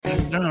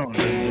Stone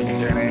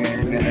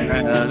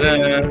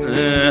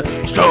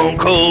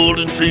Cold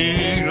and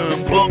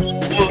CM Punk.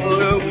 What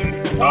are we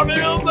talking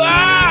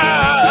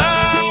about?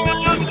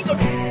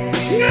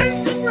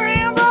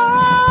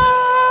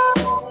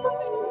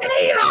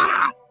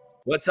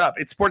 What's up?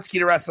 It's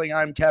Sportskeeda Wrestling.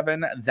 I'm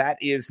Kevin. That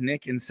is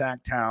Nick in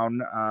Sacktown.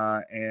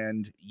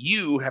 And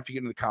you have to get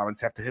into the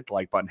comments, have to hit the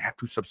like button, have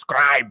to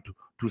subscribe to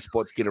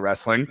Sportskeeda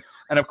Wrestling.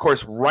 And of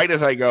course, right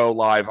as I go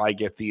live, I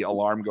get the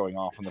alarm going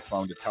off on the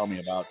phone to tell me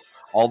about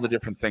all the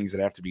different things that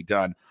have to be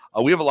done.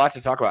 We have a lot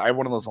to talk about. I have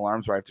one of those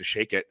alarms where I have to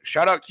shake it.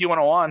 Shout out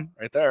Q101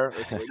 right there.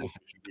 That's what you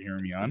should be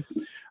hearing me on.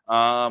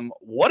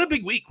 What a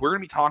big week. We're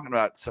going to be talking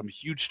about some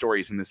huge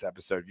stories in this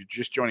episode. You're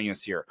just joining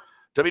us here.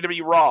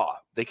 WWE Raw,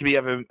 they could be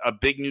having a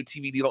big new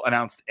TV deal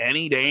announced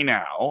any day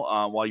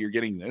now while you're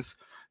getting this.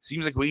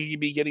 Seems like we could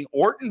be getting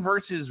Orton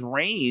versus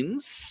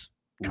Reigns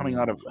coming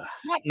out of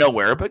not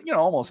nowhere, but, you know,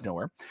 almost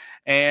nowhere.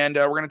 And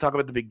we're going to talk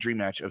about the big dream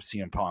match of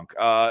CM Punk.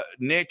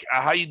 Nick,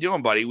 how you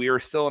doing, buddy? We are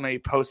still in a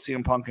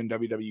post-CM Punk and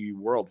WWE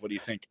world. What do you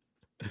think?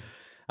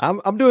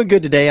 I'm doing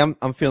good today.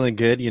 I'm feeling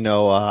good. You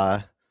know,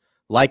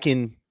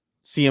 liking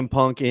CM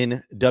Punk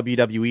in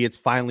WWE. It's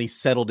finally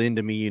settled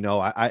into me. You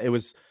know, it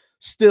was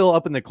still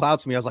up in the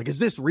clouds for me. I was like, is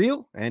this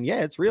real? And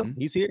yeah, it's real.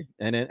 He's here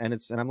and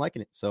I'm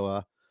liking it.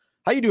 So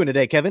how you doing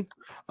today, Kevin?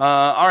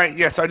 All right.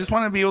 Yeah. So I just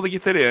wanted to be able to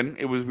get that in.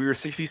 We were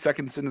 60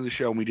 seconds into the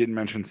show and we didn't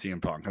mention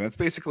CM Punk. And that's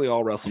basically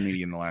all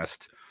WrestleMedia in the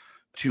last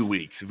 2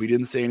 weeks. If we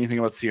didn't say anything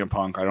about CM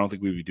Punk, I don't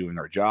think we'd be doing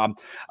our job.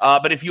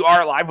 But if you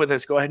are live with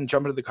us, go ahead and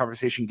jump into the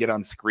conversation, get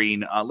on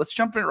screen. Let's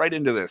jump right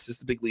into this. This is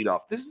the big lead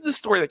off. This is the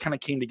story that kind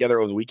of came together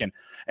over the weekend.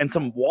 And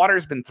some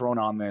water's been thrown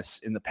on this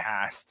in the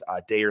past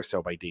day or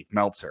so by Dave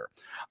Meltzer.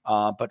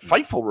 But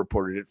Fightful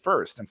reported it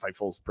first. And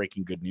Fightful's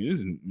breaking good news.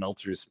 And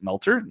Meltzer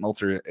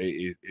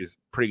is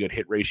pretty good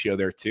hit ratio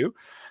there too,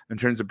 in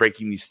terms of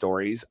breaking these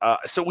stories.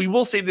 So we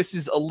will say this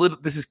is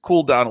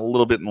cooled down a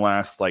little bit in the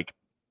last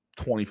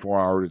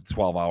 24-hour to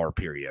 12-hour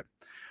period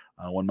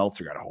when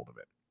Meltzer got a hold of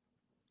it.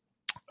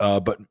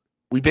 But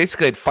we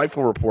basically had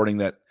Fightful reporting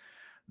that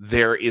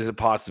there is a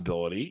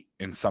possibility,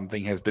 and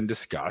something has been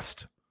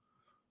discussed,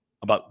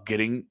 about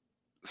getting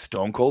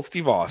Stone Cold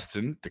Steve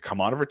Austin to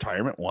come out of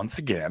retirement once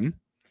again,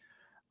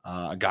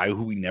 a guy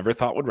who we never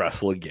thought would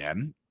wrestle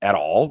again at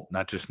all,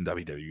 not just in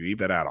WWE,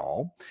 but at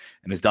all,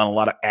 and has done a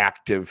lot of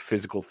active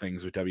physical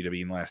things with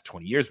WWE in the last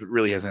 20 years, but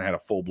really hasn't had a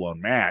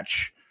full-blown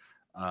match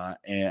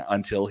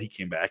until he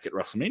came back at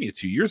WrestleMania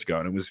 2 years ago.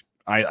 And it was,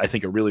 I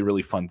think, a really,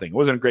 really fun thing. It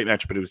wasn't a great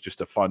match, but it was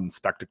just a fun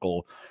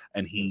spectacle.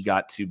 And he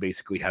got to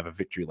basically have a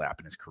victory lap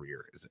in his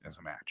career as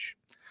a match.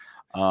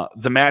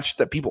 The match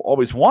that people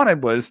always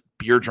wanted was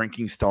beer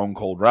drinking Stone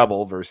Cold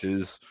Rebel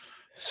versus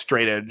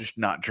straight edge,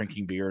 not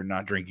drinking beer,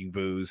 not drinking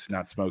booze,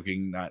 not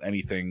smoking, not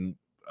anything,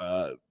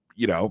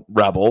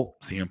 Rebel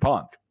CM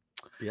Punk.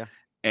 Yeah.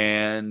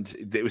 And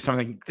it was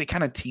something they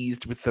kind of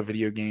teased with the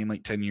video game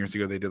 10 years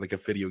ago. They did a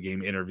video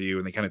game interview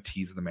and they kind of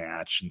teased the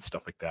match and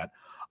stuff like that.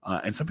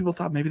 And some people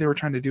thought maybe they were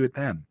trying to do it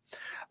then.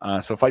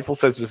 So Fightful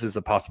says this is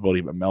a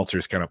possibility, but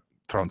Meltzer's kind of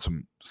thrown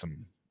some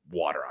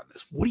water on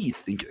this. What do you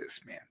think of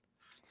this, man?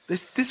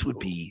 This would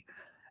be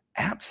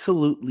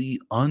absolutely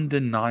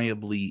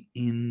undeniably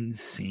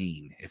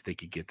insane if they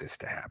could get this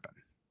to happen.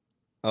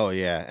 Oh,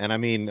 yeah. And I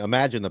mean,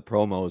 imagine the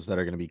promos that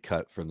are going to be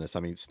cut from this. I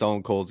mean,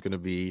 Stone Cold's going to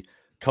be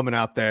coming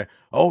out there.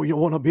 Oh, you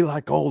want to be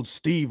like old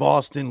Steve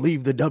Austin,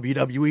 leave the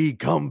WWE,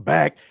 come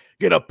back,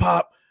 get a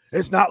pop.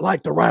 It's not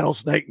like the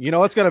rattlesnake. You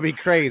know, it's going to be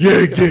crazy.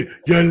 You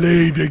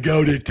leave, you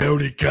go to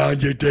Tony Khan,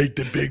 you take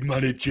the big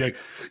money check.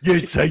 You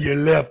say you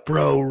left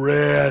pro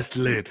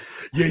wrestling.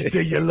 You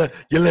say you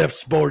left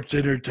sports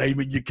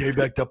entertainment, you came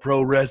back to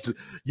pro wrestling.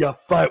 You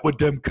fight with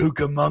them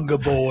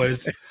Cucamonga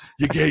boys.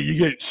 You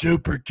get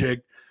super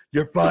kicked.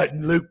 You're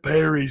fighting Luke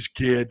Perry's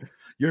kid.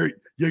 You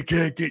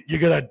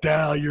gotta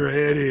dial your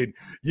head in,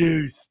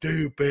 you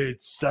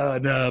stupid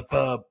son of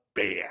a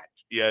bitch.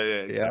 Yeah,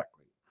 exactly.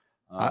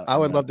 I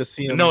would love to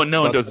see him. No one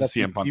does the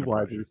CM Punk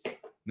impression.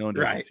 No one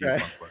does the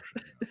CM Punk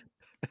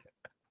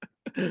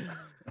impression.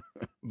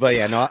 But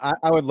yeah, no,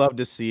 I would love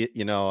to see it.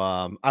 You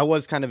know, I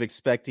was kind of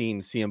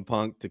expecting CM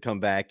Punk to come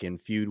back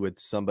and feud with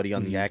somebody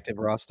on the active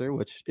roster,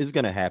 which is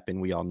going to happen.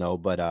 We all know,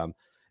 but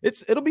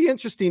it'll be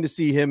interesting to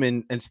see him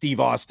and Steve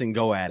Austin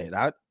go at it.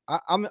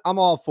 I'm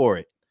all for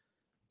it.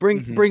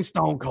 Bring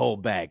Stone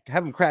Cold back.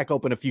 Have him crack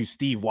open a few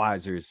Steve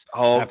Weisers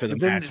after the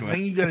match.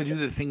 Then you got to do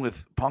the thing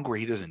with Punk where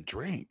he doesn't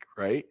drink,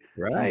 right?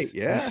 Right.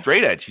 He's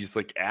straight edge. He's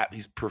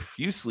he's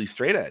profusely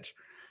straight edge,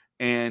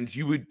 and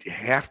you would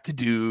have to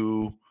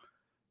do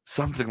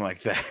something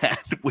like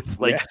that with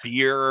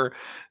beer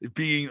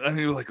being. I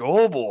mean,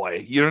 oh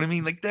boy, you know what I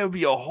mean? That would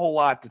be a whole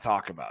lot to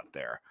talk about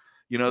there.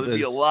 You know, there'd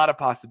be a lot of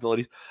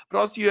possibilities, but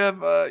also you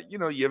have, you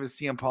have a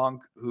CM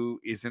Punk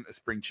who isn't a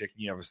spring chicken.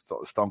 You have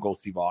a Stone Cold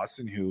Steve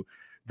Austin who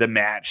the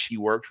match he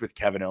worked with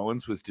Kevin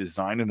Owens was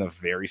designed in a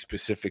very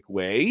specific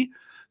way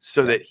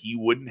so that he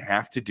wouldn't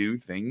have to do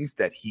things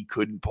that he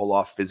couldn't pull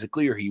off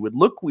physically, or he would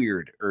look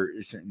weird or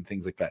certain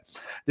things like that.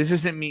 This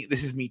isn't me.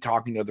 This is me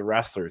talking to the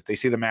wrestlers. They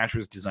say the match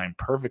was designed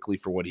perfectly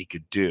for what he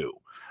could do.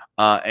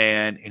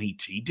 And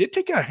he did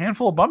take a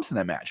handful of bumps in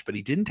that match, but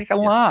he didn't take a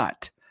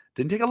lot.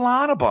 Didn't take a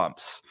lot of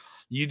bumps.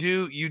 You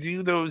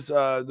do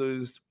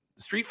those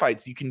street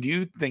fights. You can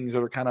do things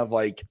that are kind of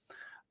like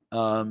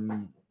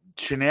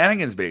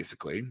shenanigans,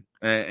 basically,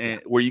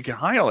 where you can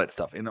hide all that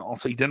stuff. And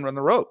also, he didn't run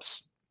the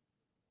ropes.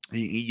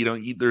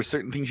 There's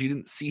certain things you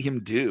didn't see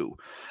him do.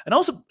 And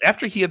also,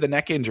 after he had the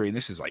neck injury, and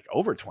this is like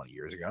over 20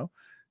 years ago,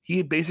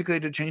 he basically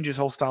had to change his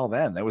whole style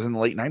then. That was in the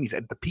late 90s.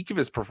 At the peak of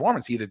his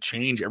performance, he had to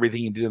change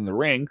everything he did in the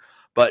ring,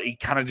 but he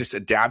kind of just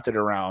adapted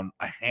around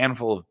a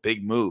handful of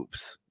big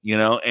moves,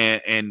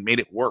 and made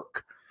it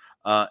work.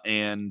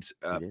 And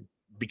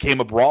became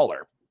a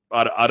brawler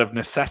out of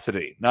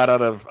necessity, not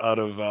out of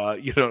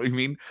you know what I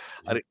mean?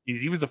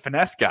 He was a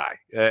finesse guy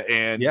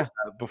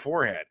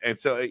beforehand. And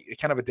so it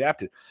kind of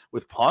adapted.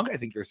 With Punk, I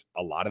think there's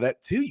a lot of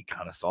that too. You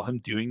kind of saw him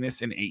doing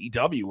this in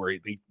AEW where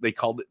they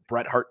called it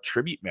Bret Hart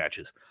tribute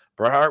matches.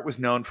 Bret Hart was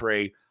known for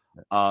a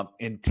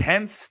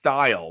intense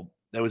style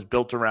that was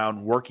built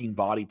around working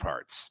body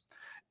parts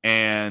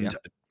and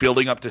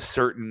building up to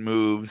certain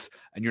moves,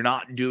 and you're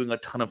not doing a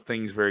ton of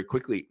things very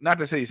quickly. Not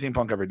to say CM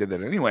Punk ever did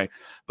that anyway,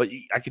 but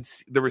I could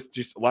see there was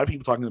just a lot of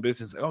people talking in the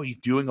business. Oh, he's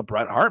doing a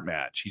Bret Hart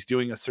match. He's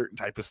doing a certain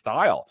type of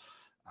style.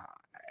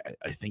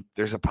 I think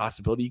there's a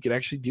possibility you could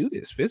actually do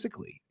this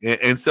physically.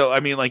 And so, I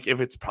mean, like if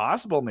it's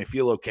possible and they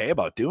feel okay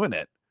about doing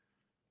it,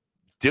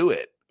 do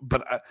it.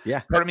 But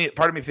part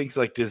of me thinks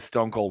like, does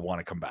Stone Cold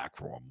want to come back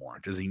for one more?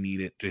 Does he need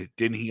it?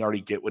 Didn't he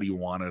already get what he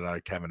wanted out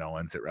of Kevin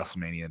Owens at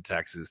WrestleMania in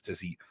Texas? Does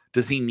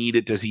he need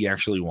it? Does he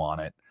actually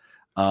want it?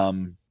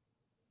 Who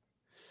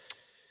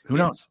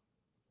knows?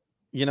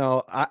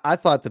 I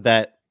thought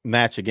that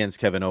match against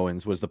Kevin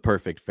Owens was the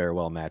perfect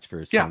farewell match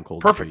for Stone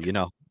Cold. Perfect.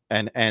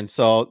 And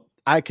so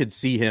I could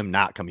see him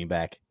not coming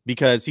back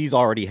because he's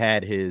already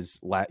had his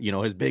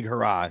big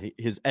hurrah,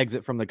 his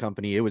exit from the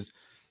company. It was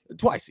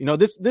twice.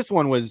 This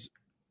one was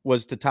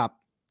to topped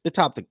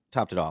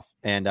it off.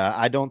 And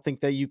I don't think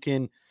that you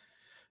can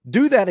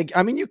do that.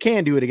 I mean, you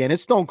can do it again.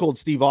 It's Stone Cold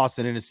Steve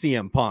Austin and a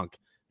CM Punk,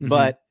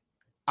 but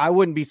I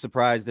wouldn't be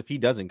surprised if he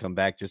doesn't come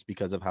back just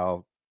because of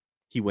how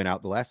he went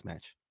out the last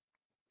match.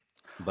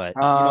 But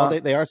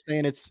they are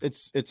saying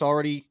it's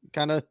already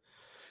kind of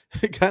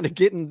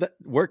getting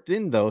worked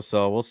in though.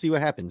 So we'll see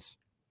what happens.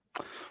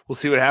 We'll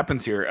see what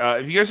happens here.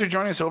 If you guys are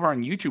joining us over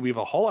on YouTube, we have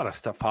a whole lot of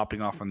stuff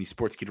popping off on the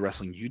Sportskeeda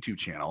Wrestling YouTube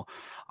channel.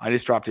 I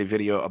just dropped a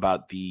video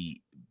about the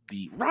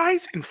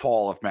rise and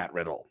fall of Matt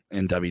Riddle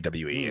in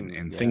WWE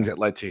and things that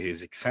led to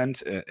his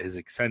ascent, and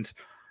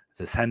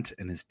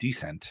his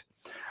descent.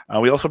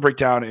 We also break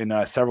down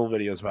in several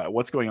videos about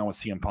what's going on with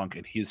CM Punk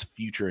and his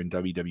future in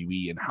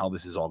WWE and how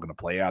this is all going to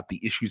play out, the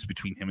issues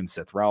between him and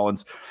Seth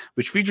Rollins,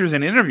 which features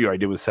an interview I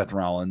did with Seth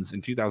Rollins in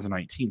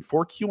 2019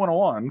 for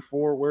Q101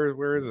 for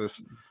where is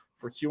this?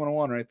 For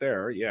Q101 right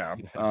there. Yeah.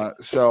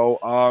 So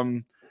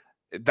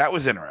that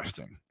was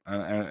interesting.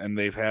 And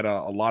they've had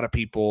a lot of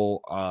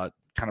people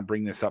kind of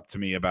bring this up to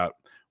me about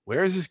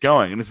where is this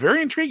going? And it's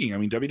very intriguing. I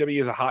mean, WWE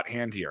is a hot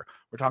hand here.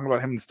 We're talking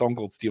about him and Stone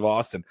Cold Steve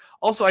Austin.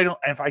 Also,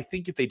 I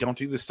think if they don't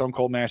do the Stone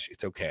Cold match,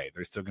 it's okay.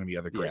 There's still going to be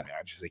other great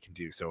matches they can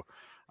do. So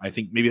I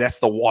think maybe that's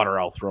the water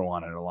I'll throw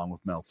on it along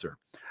with Meltzer.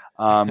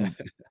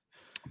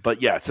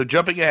 But yeah, so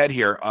jumping ahead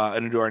here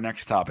and into our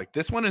next topic.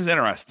 This one is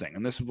interesting.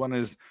 And this one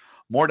is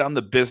more down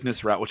the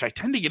business route, which I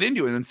tend to get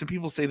into. And then some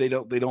people say they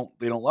don't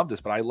love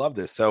this, but I love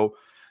this. So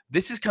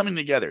this is coming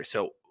together.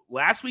 So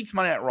last week's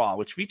Monday Night Raw,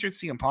 which featured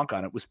CM Punk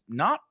on it, was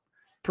not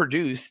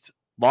produced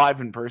live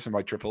in person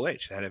by Triple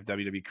H, the head of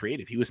WWE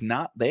Creative. He was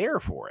not there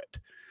for it. It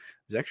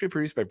was actually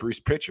produced by Bruce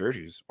Pritchard,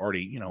 who's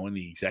already, one of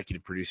the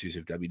executive producers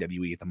of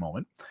WWE at the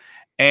moment.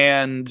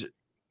 And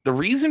the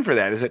reason for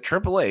that is that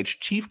Triple H,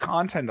 chief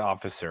content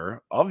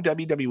officer of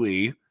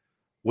WWE,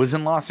 was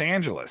in Los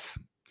Angeles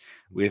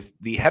with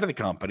the head of the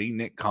company,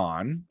 Nick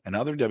Khan, and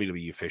other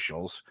WWE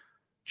officials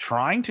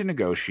trying to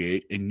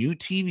negotiate a new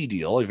TV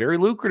deal, a very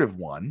lucrative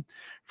one,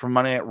 for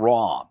Monday Night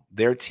Raw.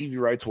 Their TV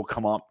rights will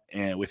come up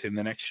within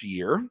the next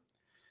year.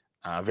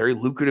 A very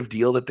lucrative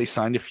deal that they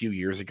signed a few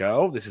years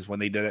ago. This is when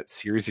they did that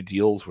series of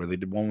deals where they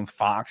did one with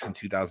Fox in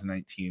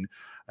 2019.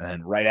 And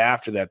then right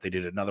after that, they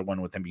did another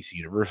one with NBC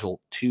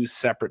Universal, 2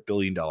 separate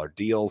billion-dollar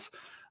deals.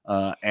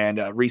 And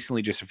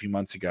recently, just a few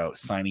months ago,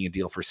 signing a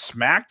deal for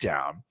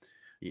SmackDown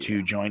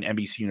to join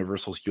NBC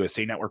Universal's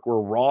USA Network, where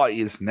Raw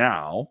is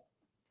now.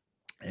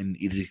 And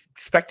it is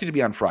expected to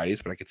be on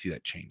Fridays, but I could see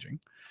that changing.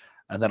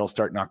 And that'll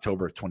start in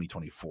October of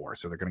 2024.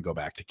 So they're going to go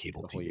back to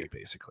cable TV,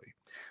 basically.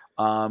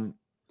 A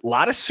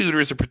lot of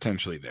suitors are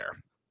potentially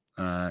there.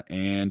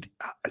 And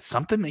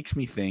something makes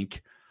me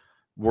think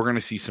we're going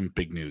to see some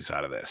big news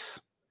out of this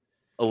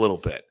a little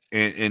bit.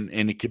 And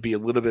it could be a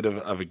little bit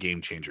of a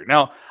game changer.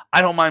 Now,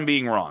 I don't mind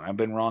being wrong. I've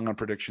been wrong on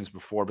predictions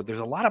before, but there's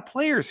a lot of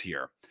players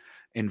here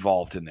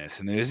involved in this.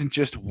 And there isn't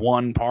just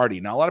one party.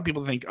 Now, a lot of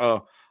people think,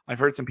 I've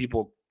heard some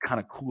people kind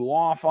of cool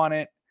off on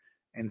it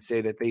and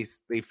say that they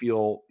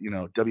feel,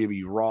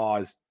 WWE Raw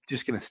is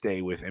just going to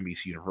stay with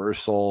NBC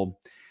Universal.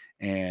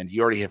 And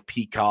you already have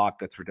Peacock.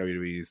 That's where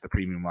WWE is the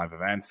premium live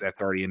events.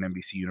 That's already an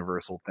NBC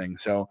Universal thing.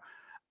 So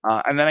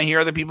And then I hear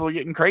other people are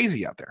getting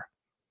crazy out there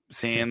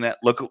saying that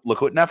look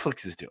what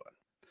Netflix is doing.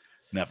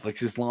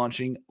 Netflix is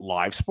launching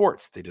live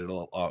sports. They did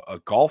a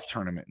golf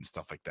tournament and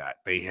stuff like that.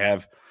 They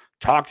have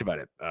talked about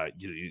it.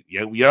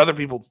 You other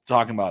people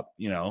talking about,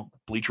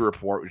 Bleacher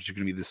Report, which is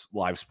going to be this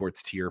live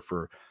sports tier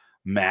for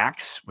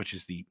Max, which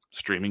is the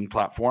streaming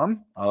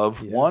platform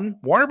of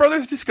Warner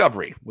Brothers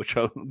Discovery, which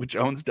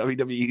owns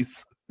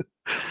WWE's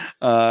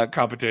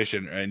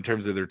competition in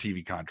terms of their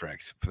TV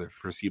contracts for the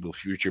foreseeable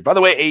future. By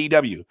the way,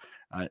 AEW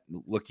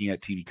looking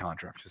at TV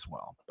contracts as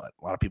well, but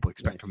a lot of people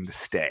expect them to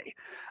stay.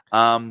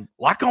 A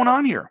lot going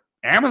on here.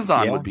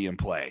 Amazon would be in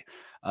play.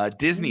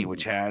 Disney,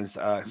 which has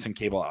some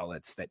cable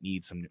outlets that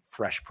need some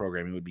fresh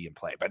programming, would be in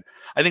play. But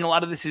I think a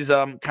lot of this is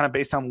kind of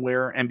based on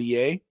where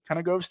NBA kind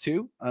of goes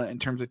to in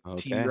terms of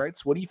TV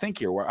rights. What do you think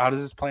here? How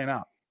does this play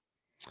out?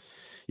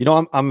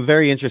 I'm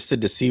very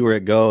interested to see where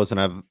it goes.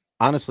 And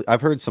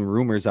I've heard some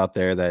rumors out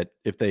there that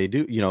if they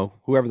do,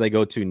 whoever they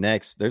go to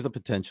next, there's a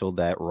potential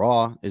that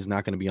Raw is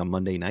not going to be on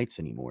Monday nights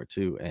anymore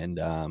too. And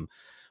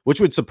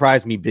which would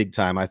surprise me big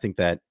time. I think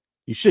that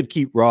you should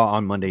keep Raw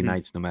on Monday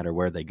nights no matter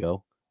where they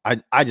go.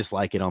 I just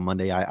like it on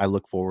Monday. I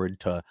look forward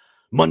to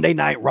Monday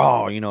Night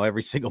Raw,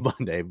 every single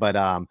Monday. But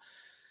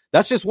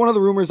that's just one of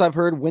the rumors I've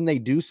heard. When they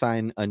do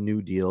sign a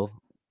new deal,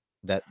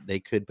 that they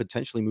could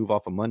potentially move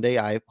off of Monday.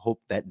 I hope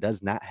that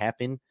does not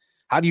happen.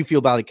 How do you feel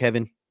about it,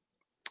 Kevin?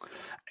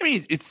 I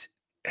mean,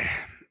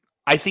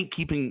 I think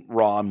keeping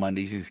Raw on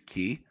Mondays is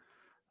key.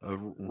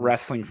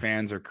 Wrestling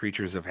fans are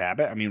creatures of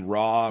habit. I mean,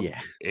 Raw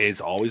has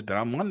always been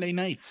on Monday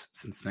nights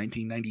since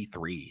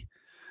 1993.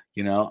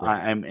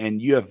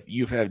 And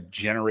you've had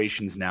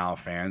generations now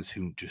of fans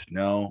who just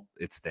know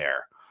it's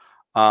there.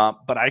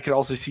 But I could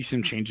also see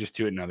some changes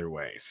to it in other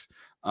ways.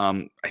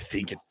 I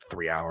think a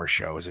 3-hour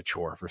show is a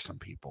chore for some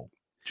people,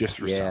 just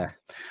for some.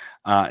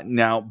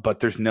 Now, but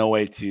there's no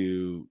way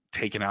to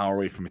take an hour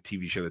away from a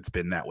TV show that's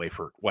been that way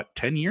for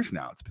 10 years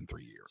now. It's been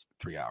 3 years,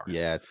 3 hours.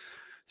 Yeah.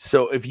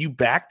 So if you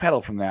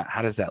backpedal from that,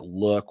 how does that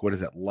look? What is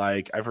that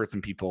like? I've heard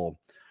some people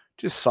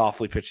just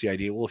softly pitch the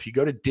idea. Well, if you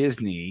go to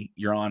Disney,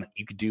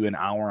 you could do an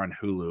hour on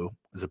Hulu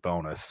as a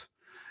bonus,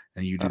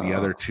 and you do the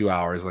other 2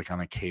 hours like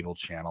on a cable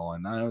channel.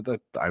 And I was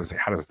like,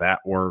 how does that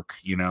work?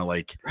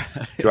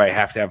 Do I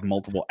have to have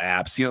multiple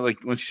apps?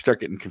 Like once you start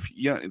getting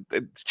confused,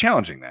 it's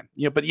challenging then.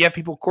 But you have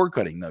people cord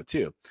cutting though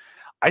too.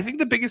 I think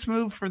the biggest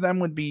move for them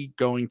would be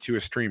going to a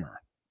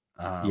streamer,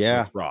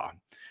 with Raw,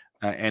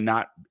 and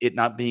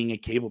not being a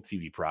cable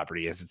TV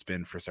property as it's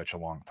been for such a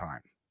long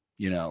time.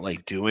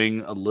 Like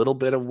doing a little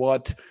bit of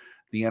what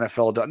the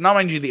NFL does. Now,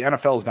 mind you, the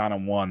NFL is not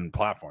on one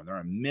platform. There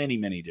are many,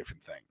 many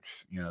different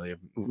things. They have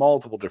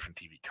multiple different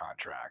TV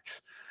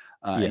contracts.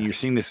 And you're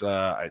seeing this.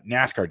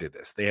 NASCAR did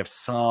this. They have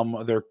some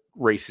of their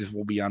races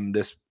will be on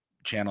this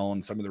channel,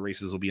 and some of the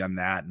races will be on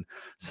that, and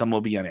some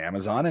will be on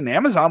Amazon. And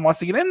Amazon wants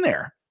to get in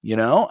there.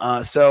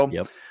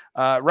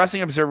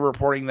 Wrestling Observer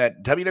reporting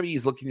that WWE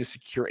is looking to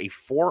secure a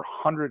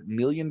 $400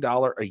 million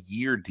a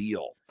year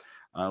deal,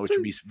 which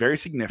would be very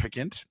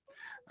significant.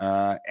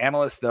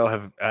 Analysts, though,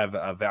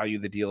 have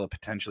valued the deal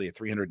potentially at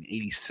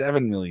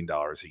 $387 million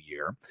a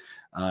year.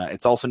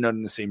 It's also noted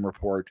in the same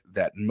report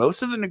that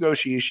most of the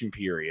negotiation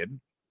period,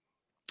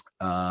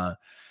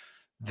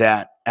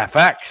 that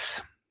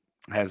FX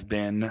has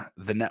been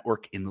the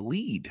network in the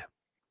lead.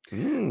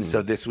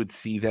 So this would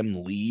see them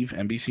leave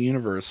NBC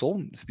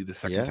Universal. This would be the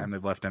second time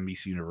they've left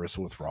NBC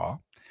Universal with Raw.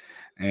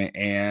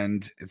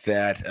 And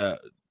that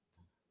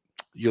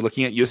you're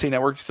looking at USA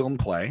Network still in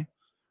play.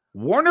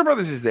 Warner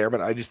Brothers is there,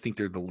 but I just think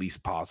they're the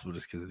least possible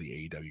just because of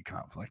the AEW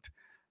conflict.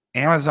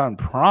 Amazon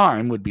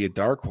Prime would be a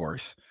dark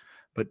horse,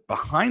 but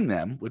behind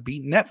them would be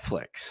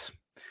Netflix.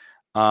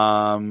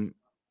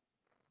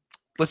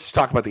 Let's just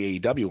talk about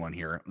the AEW one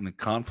here and the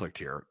conflict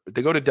here. If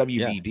they go to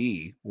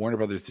WBD, Warner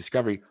Brothers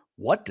Discovery,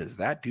 what does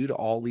that do to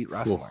All Elite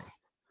Wrestling?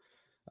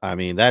 I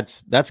mean,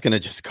 that's going to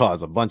just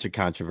cause a bunch of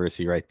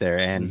controversy right there.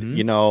 And,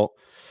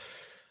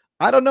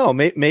 I don't know.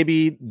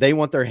 Maybe they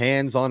want their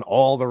hands on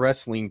all the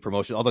wrestling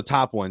promotion, all the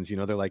top ones.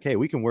 They're like, hey,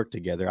 we can work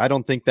together. I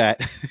don't think that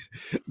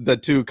the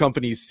two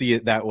companies see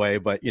it that way,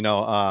 but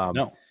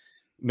no.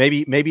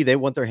 Maybe they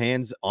want their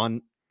hands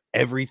on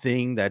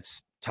everything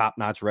that's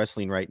top-notch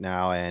wrestling right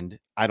now, and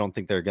I don't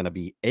think they're going to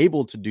be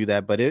able to do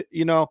that. But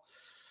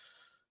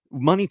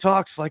money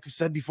talks, like we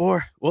said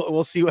before.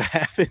 We'll see what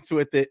happens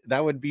with it.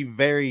 That would be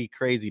very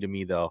crazy to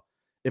me, though,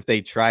 if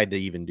they tried to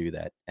even do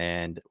that.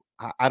 And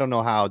I don't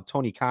know how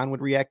Tony Khan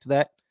would react to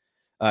that.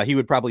 He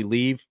would probably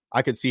leave.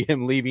 I could see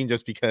him leaving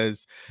just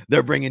because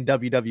they're bringing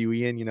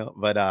WWE in,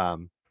 But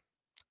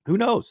who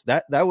knows?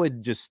 That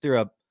would just stir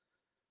up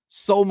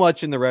so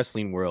much in the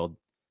wrestling world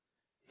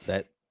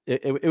that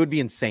it would be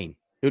insane.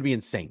 It would be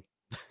insane.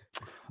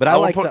 But I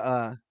like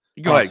the.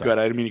 Go ahead.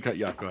 I didn't mean to cut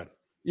you off. Go ahead.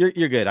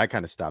 You're good. I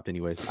kind of stopped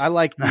anyways. I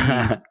like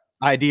the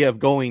idea of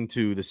going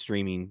to the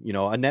streaming.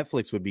 A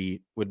Netflix would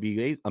be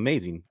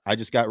amazing. I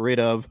just got rid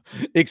of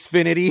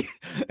Xfinity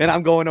and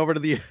I'm going over to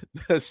the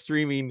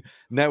streaming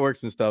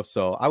networks and stuff.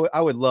 So I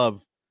would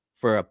love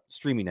for a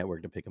streaming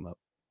network to pick them up.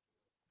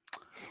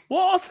 Well,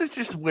 also it's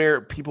just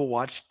where people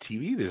watch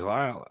TV. There's a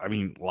lot.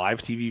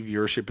 Live TV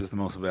viewership is the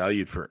most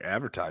valued for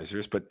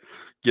advertisers, but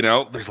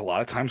there's a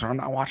lot of times where I'm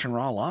not watching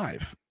Raw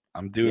live.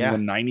 I'm doing the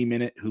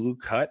 90-minute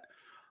Hulu cut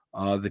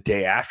the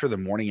day after, the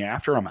morning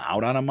after. I'm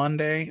out on a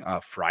Monday.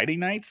 Friday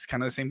nights,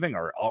 kind of the same thing.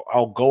 Or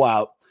I'll go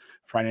out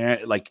Friday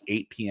night, like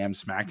 8 p.m.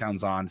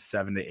 SmackDown's on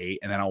 7 to 8,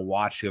 and then I'll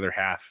watch the other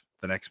half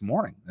the next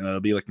morning. And it'll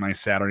be like my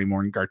Saturday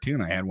morning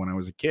cartoon I had when I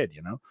was a kid,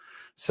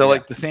 So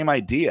like the same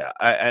idea.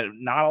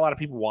 Not a lot of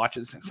people watch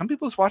it. Some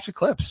people just watch the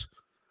clips.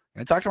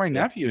 And I talked to my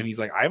nephew, and he's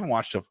like, I haven't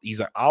watched he's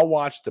like, I'll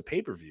watch the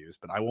pay-per-views,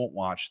 but I won't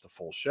watch the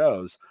full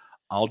shows.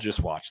 I'll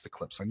just watch the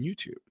clips on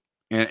YouTube.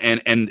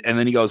 And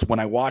then he goes, when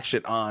I watched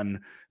it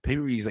on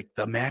pay-per-view, he's like,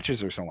 the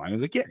matches are so long. I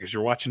was like, yeah, because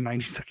you're watching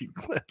 90-second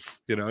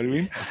clips. You know what I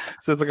mean?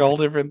 So it's like a whole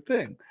different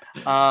thing.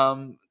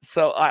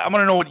 So I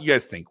want to know what you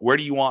guys think. Where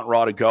do you want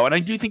Raw to go? And I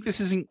do think this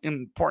is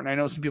important. I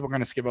know some people are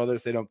going to skip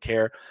others. They don't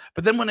care.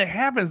 But then when it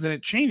happens and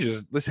it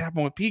changes, this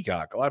happened with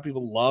Peacock. A lot of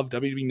people love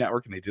WWE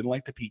Network and they didn't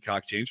like the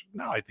Peacock change.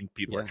 Now I think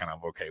people are kind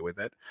of okay with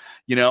it,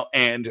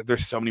 and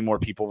there's so many more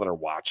people that are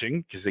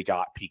watching because they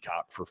got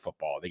Peacock for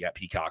football. They got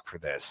Peacock for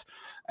this.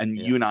 And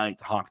you and I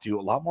talk to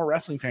a lot more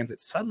wrestling fans that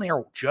suddenly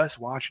are just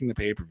watching the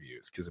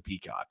pay-per-views because of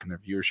Peacock, and their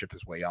viewership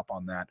is way up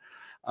on that.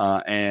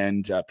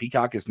 And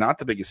Peacock is not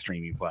the biggest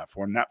streaming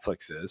platform.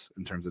 Netflix is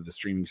in terms of the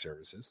streaming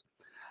services.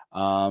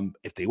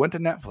 If they went to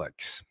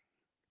Netflix,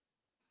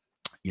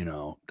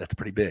 that's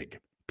pretty big.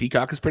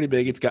 Peacock is pretty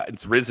big.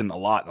 It's risen a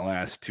lot in the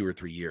last 2 or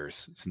 3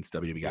 years since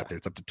WWE got there.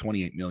 It's up to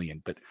 28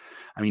 million. But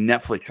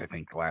Netflix, I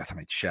think the last time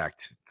I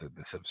checked the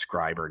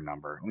subscriber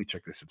number, let me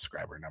check the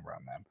subscriber number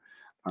on them,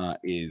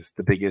 is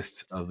the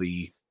biggest of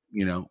the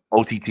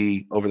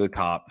OTT over the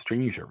top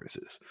streaming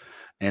services.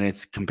 And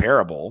it's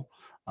comparable.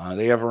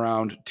 They have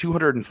around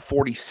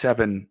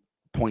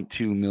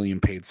 247.2 million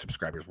paid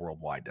subscribers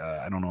worldwide.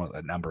 I don't know what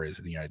that number is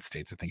in the United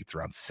States. I think it's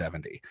around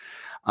 70.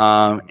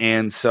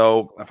 And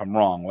so if I'm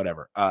wrong,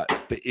 whatever. But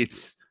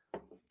it's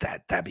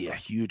that'd be a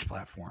huge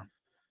platform.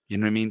 You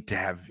know what I mean? To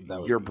have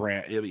your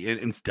brand.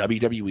 It's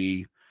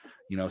WWE.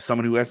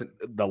 Someone who hasn't,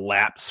 the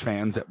Laps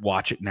fans that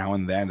watch it now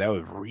and then, that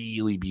would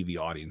really be the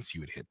audience you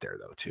would hit there,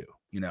 though, too.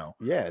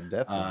 Yeah,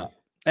 definitely.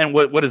 And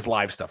what is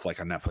live stuff like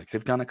on Netflix?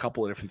 They've done a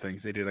couple of different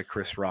things. They did a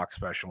Chris Rock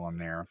special on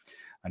there.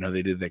 I know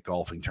they did that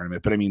golfing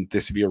tournament, but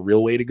this would be a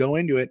real way to go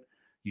into it.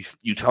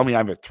 You tell me I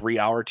have a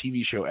 3-hour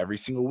TV show every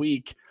single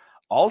week.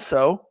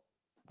 Also,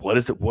 what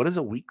is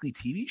a weekly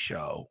TV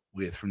show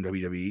from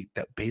WWE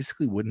that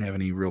basically wouldn't have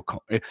any real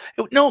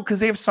no, because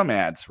they have some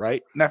ads,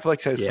 right?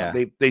 Netflix has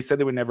some, they said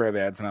they would never have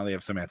ads, and now they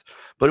have some ads,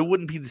 but it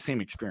wouldn't be the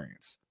same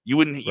experience. You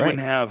wouldn't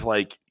have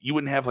like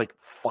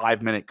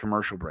 5-minute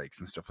commercial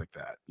breaks and stuff like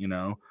that.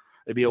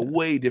 It'd be a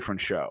way different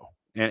show.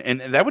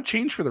 And that would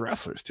change for the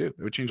wrestlers too.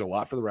 It would change a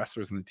lot for the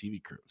wrestlers and the TV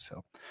crew. So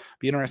it'd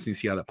be interesting to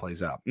see how that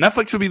plays out.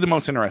 Netflix would be the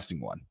most interesting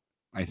one,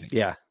 I think.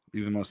 Yeah.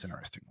 Be the most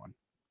interesting one.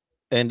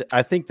 And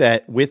I think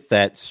that with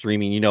that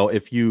streaming,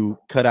 if you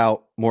cut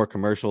out more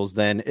commercials,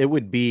 then it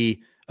would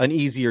be an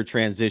easier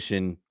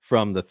transition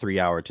from the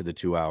 3-hour to the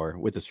 2-hour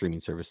with a streaming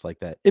service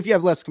like that. If you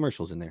have less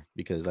commercials in there,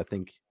 because I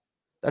think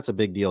that's a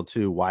big deal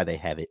too, why they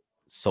have it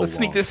so Let's long.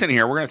 sneak this in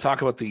here. We're going to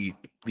talk about the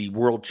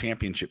world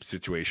championship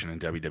situation in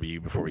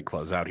WWE before we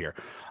close out here.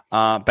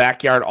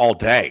 Backyard all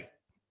day.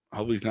 I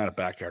hope he's not a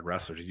backyard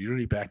wrestler. Did you do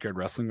any backyard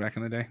wrestling back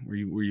in the day?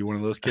 Were you one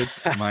of those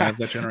kids? Am I of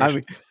that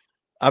generation?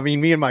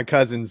 Me and my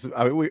cousins,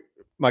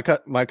 my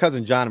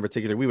cousin John in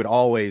particular, we would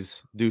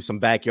always do some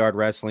backyard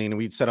wrestling, and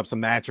we'd set up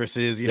some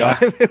mattresses. Did you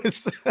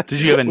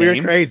have a name? We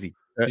were crazy.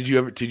 Did you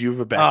have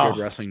a backyard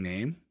wrestling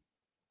name?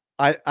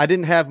 I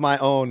didn't have my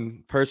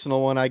own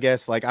personal one, I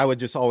guess. Like, I would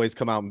just always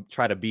come out and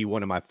try to be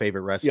one of my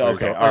favorite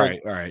wrestlers. Yeah, okay. All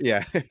right.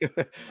 Yeah.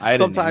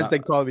 Sometimes they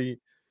call me.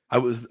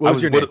 What was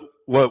your name?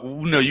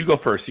 No, you go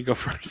first.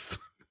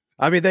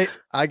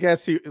 I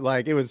guess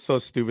it was so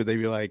stupid. They'd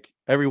be like,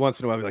 every once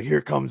in a while, I'd be like, here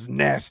comes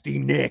Nasty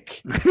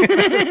Nick.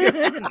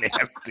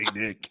 Nasty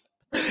Nick.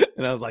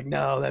 And I was like,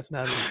 no, that's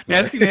not.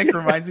 Nasty Nick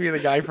reminds me of the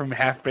guy from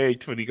Half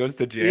Baked when he goes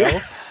to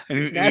jail.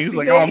 And he's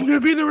like, I'm going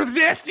to be there with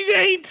Nasty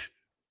Nate.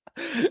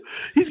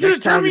 He's going to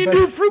turn me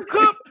into a fruit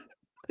cup.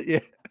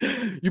 Yeah.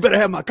 You better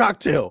have my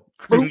cocktail.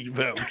 Fruit. You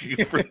better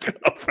get fruit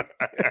cup.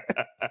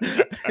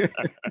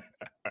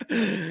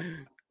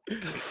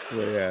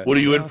 What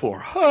are you in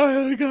for?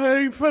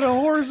 I fed a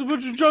horse a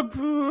bunch of junk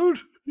food.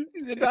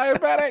 He's a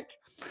diabetic.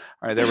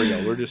 All right, there we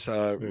go. We're just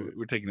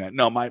we're taking that.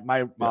 No, my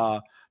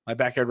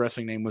backyard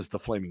wrestling name was the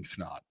Flaming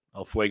Snot.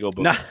 El Fuego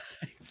Book.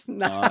 Nice.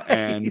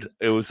 And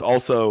it was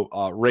also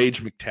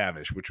Rage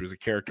McTavish, which was a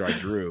character I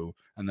drew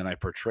and then I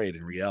portrayed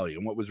in reality.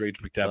 And what was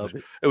Rage McTavish?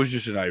 It was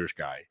just an Irish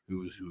guy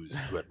who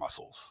had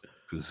muscles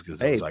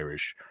because I was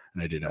Irish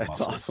and I didn't have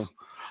muscles.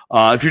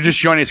 Awesome. If you're just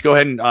joining us, go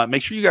ahead and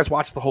make sure you guys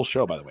watch the whole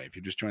show, by the way. If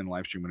you're just joining the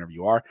live stream, whenever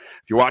you are.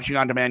 If you're watching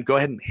on demand, go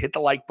ahead and hit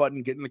the like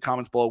button, get in the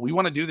comments below. We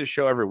want to do this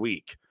show every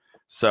week.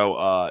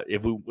 So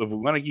if we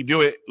want to keep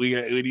doing it,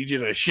 we need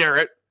you to share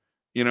it.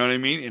 You know what I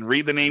mean? And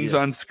read the names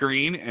on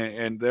screen.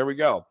 And there we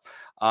go.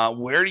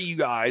 Where do you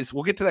guys?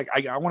 We'll get to that.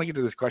 I want to get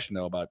to this question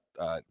though about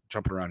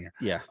jumping around here.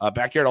 Yeah.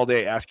 Backyard all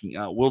day asking,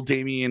 will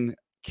Damian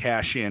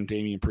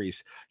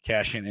Priest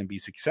cash in and be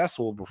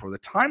successful before the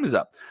time is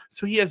up?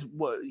 So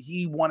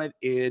he won it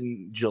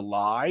in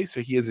July,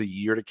 so he has a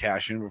year to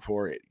cash in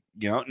before it.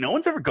 No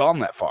one's ever gone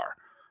that far.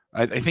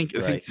 I think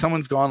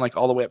someone's gone like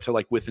all the way up to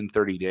like within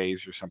 30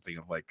 days or something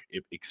of like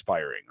it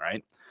expiring,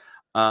 right?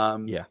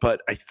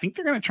 But I think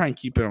they're going to try and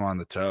keep him on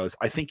the toes.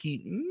 I think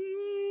he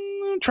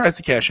tries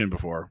to cash in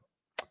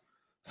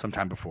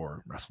sometime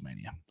before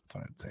WrestleMania. That's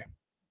what I'd say.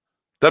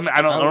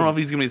 I don't know if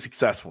he's going to be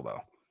successful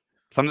though.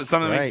 Something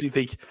that makes me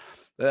think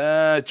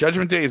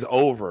Judgment Day is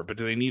over, but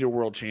do they need a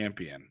world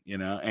champion?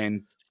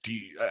 And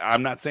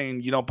I'm not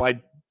saying you don't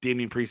buy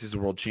Damian Priest as a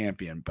world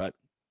champion, but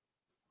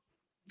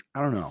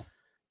I don't know.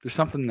 There's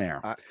something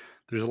there.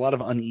 There's a lot of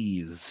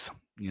unease,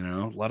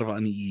 a lot of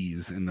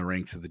unease in the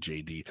ranks of the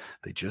JD.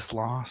 They just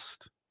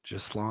lost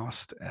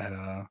at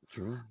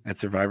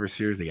Survivor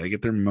Series. They got to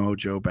get their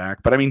mojo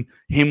back. But I mean,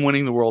 him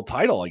winning the world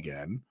title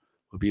again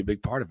would be a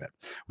big part of it.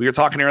 We were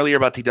talking earlier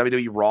about the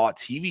WWE Raw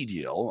TV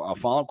deal. A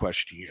follow-up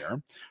question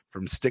here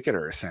from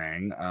Sticketer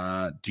saying,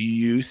 do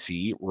you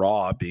see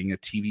Raw being a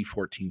TV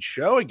 14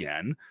 show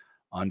again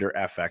under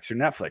FX or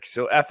Netflix?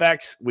 So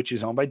FX, which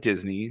is owned by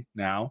Disney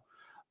now,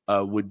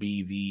 would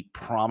be the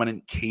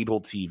prominent cable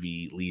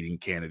TV leading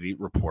candidate,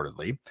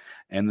 reportedly.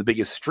 And the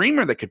biggest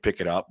streamer that could pick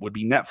it up would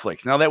be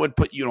Netflix. Now, that would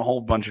put you in a whole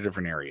bunch of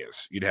different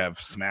areas. You'd have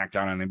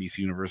SmackDown on NBC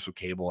Universal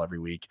Cable every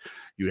week.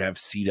 You'd have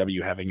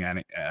CW having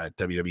WWE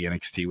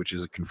NXT, which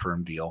is a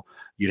confirmed deal.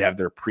 You'd have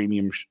their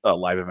premium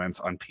live events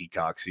on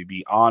Peacock. So you'd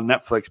be on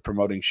Netflix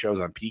promoting shows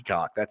on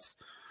Peacock. That's,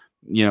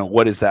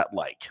 what is that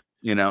like?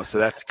 So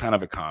that's kind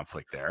of a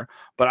conflict there.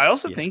 But I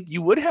also think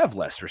you would have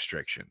less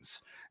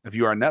restrictions if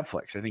you are on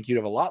Netflix. I think you'd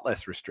have a lot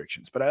less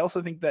restrictions. But I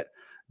also think that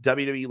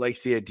WWE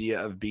likes the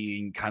idea of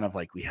being kind of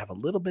like, we have a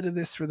little bit of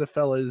this for the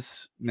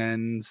fellas,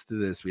 men's to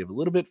this. We have a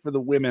little bit for the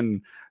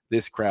women,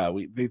 this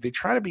crowd. They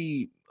try to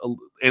be,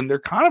 and they're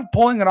kind of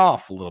pulling it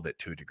off a little bit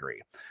to a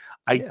degree.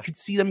 I could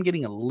see them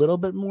getting a little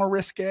bit more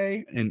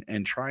risque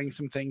and trying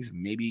some things.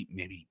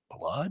 Maybe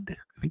blood,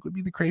 I think, would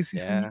be the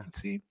craziest thing you could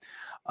see.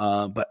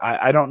 But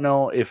I don't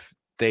know if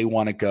they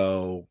want to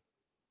go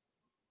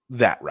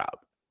that route.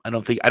 I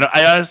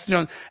honestly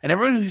don't. And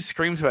everyone who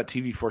screams about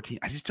TV 14,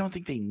 I just don't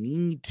think they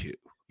need to.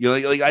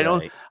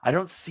 I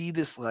don't see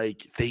this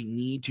like they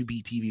need to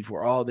be TV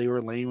 4. Oh, they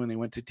were lame when they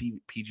went to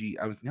PG.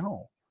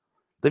 No.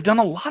 They've done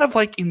a lot of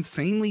like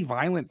insanely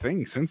violent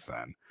things since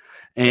then.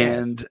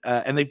 And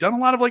they've done a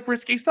lot of like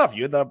risky stuff.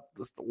 You had the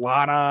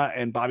Lana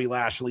and Bobby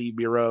Lashley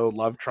Miro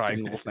love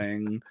triangle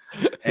thing.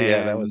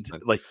 And that was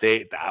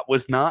that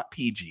was not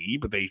PG,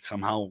 but they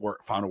somehow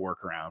found a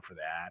workaround for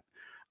that.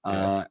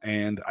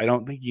 And I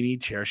don't think you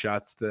need chair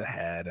shots to the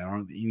head. I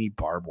don't think you need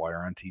barbed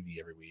wire on TV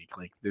every week.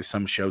 Like there's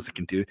some shows that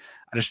can do.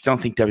 I just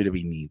don't think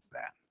WWE needs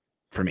that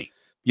for me.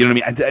 You know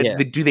what I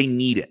mean? Do they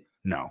need it?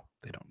 No,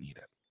 they don't need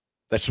it.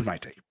 That's just my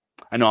take.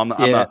 I know I'm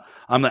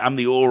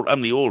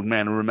the old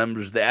man who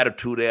remembers the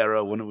Attitude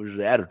Era when it was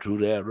the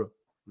Attitude Era.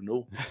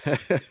 Putting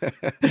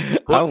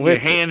your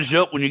hands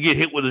up when you get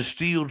hit with a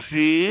steel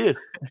chair.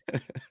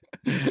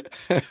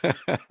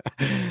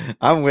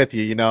 I'm with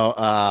you.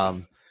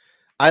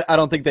 I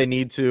don't think they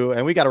need to,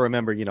 and we got to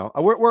remember,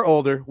 we're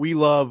older. We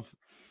love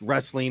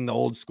wrestling the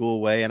old school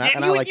way, and I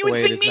like the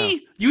way it is now.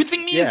 You would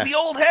think me as the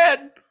old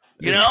head,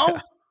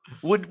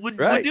 would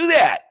do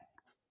that,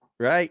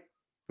 right?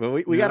 Well,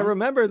 we got to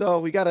remember though,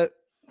 we got a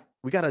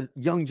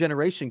young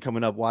generation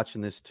coming up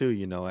watching this too,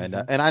 and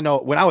and I know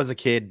when I was a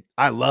kid,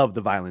 I loved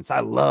the violence, I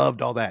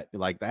loved all that.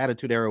 Like the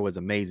Attitude Era was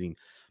amazing,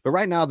 but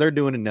right now they're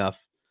doing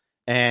enough.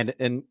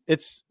 And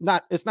it's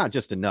not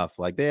just enough.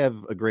 Like they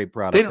have a great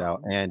product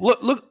out, and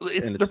look,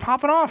 they're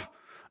popping off.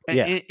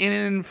 Yeah. In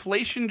an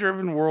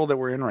inflation-driven world that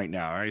we're in right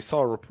now, I saw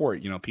a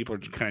report. People are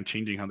kind of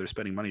changing how they're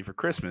spending money for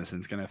Christmas, and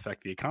it's going to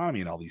affect the economy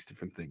and all these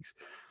different things.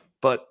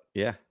 But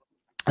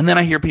and then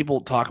I hear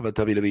people talk about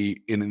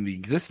WWE and in the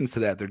existence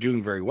of that, they're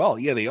doing very well.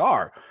 Yeah, they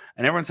are.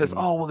 And everyone says,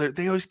 oh, well,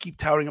 they always keep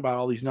touting about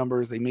all these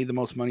numbers. They made the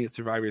most money at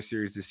Survivor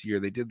Series this year.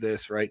 They did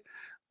this, right?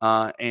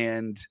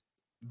 And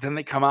then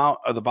they come out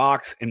of the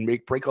box and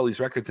break all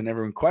these records and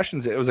everyone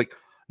questions it. It was like,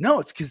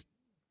 no, it's because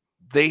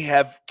they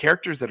have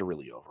characters that are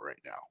really over right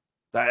now.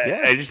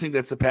 I just think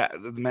that's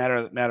the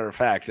matter of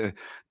fact.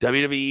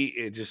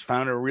 WWE just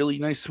found a really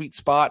nice sweet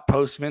spot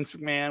post Vince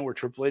McMahon where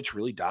Triple H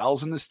really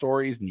dials in the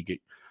stories and you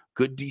get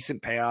good,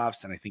 decent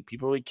payoffs. And I think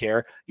people really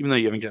care, even though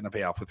you haven't gotten a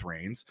payoff with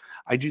Reigns.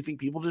 I do think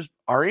people just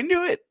are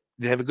into it.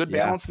 They have a good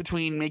balance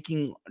between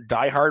making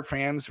diehard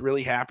fans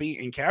really happy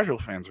and casual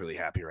fans really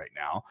happy right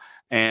now.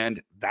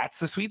 And that's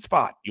the sweet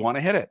spot. You want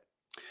to hit it.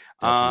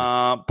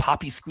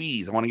 Poppy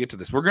Squeeze. I want to get to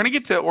this. We're going to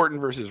get to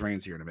Orton versus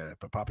Reigns here in a minute,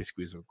 but Poppy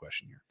Squeeze with a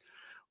question here.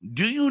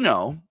 Do you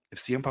know if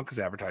CM Punk is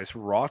advertised for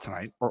Raw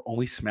tonight or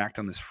only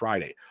SmackDown this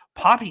Friday?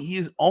 Poppy, he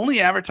is only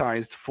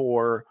advertised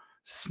for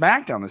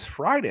SmackDown this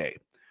Friday,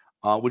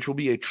 which will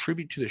be a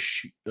tribute to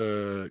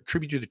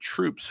the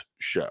Troops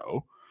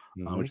show.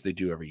 which they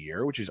do every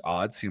year, which is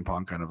odd. CM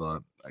Punk, kind of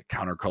a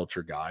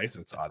counterculture guy, so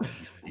it's odd that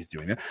he's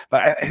doing that.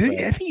 But I think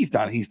he's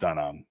done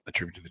a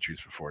tribute to the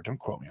Truth before. Don't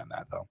quote me on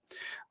that though.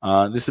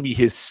 This will be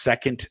his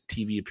second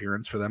TV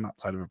appearance for them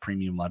outside of a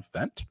premium live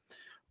event.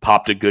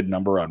 Popped a good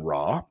number on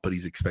Raw, but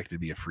he's expected to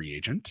be a free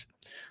agent.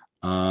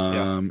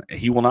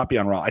 He will not be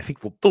on Raw. I think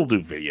they'll do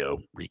video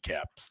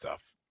recap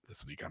stuff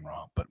this week on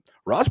Raw, but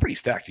Raw's pretty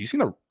stacked. You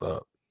seen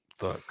the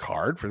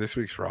card for this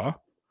week's Raw?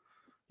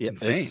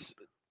 It's insane.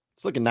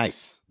 It's looking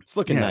nice. It's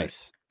looking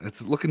nice.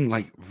 It's looking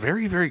like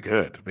very, very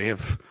good. They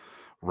have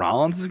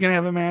Rollins is going to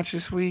have a match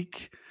this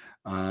week.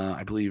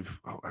 I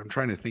believe. I'm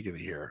trying to think of it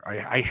here.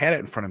 I had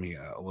it in front of me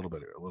a little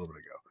bit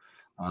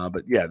ago.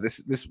 But yeah,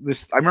 this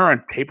I remember on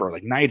paper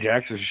like Nia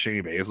Jax versus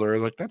Shayna Baszler. I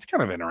was like, that's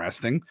kind of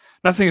interesting. I'm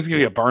not saying it's going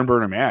to be a barn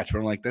burner match, but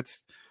I'm like,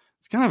 it's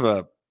kind of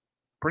a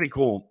pretty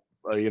cool,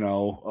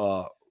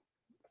 role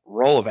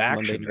of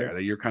action there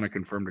that you're kind of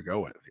confirmed to go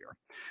with here.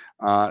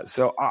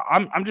 So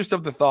I'm just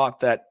of the thought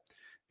that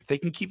if they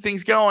can keep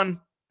things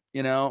going,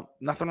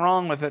 nothing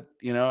wrong with it,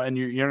 and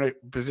you're in a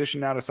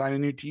position now to sign a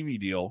new TV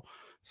deal.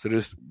 So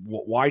just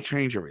why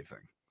change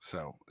everything?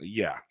 So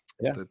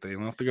that they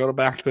don't have to go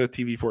back to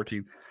TV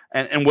 14.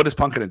 And what is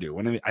Punk going to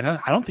do? Do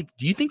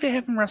you think they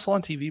have him wrestle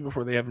on TV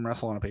before they have him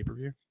wrestle on a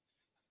pay-per-view?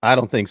 I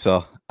don't think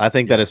so. I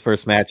think that his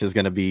first match is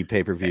going to be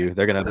pay-per-view.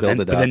 They're going to build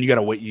it up. But then you got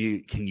to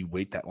wait. Can you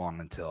wait that long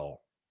until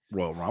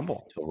Royal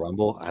Rumble? Until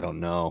Rumble? I don't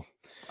know.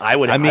 I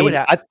would have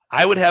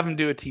him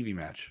do a TV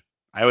match.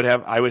 I would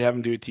have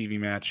him do a TV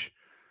match.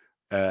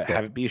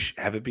 Have it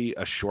be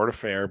a short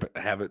affair, but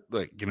have it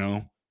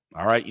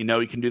all right.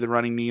 You can do the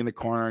running knee in the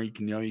corner. You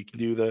can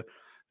do the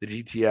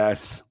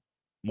GTS,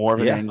 more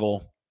of an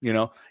angle.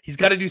 He's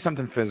got to do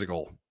something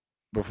physical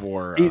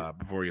before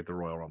you get the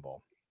Royal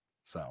Rumble.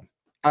 So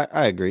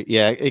I agree.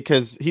 Yeah,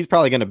 because he's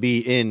probably going to be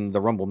in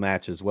the Rumble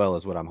match as well,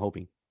 as what I'm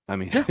hoping. I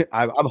mean,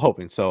 I'm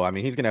hoping so. I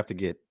mean, he's going to have to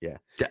get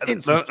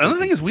The other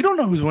thing is we don't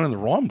know who's winning the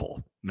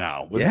Rumble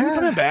now. With him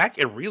coming back,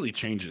 it really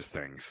changes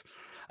things.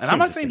 And I'm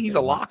not saying he's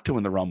a lock to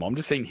win the Rumble. I'm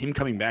just saying him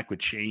coming back would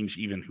change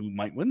even who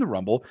might win the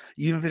Rumble,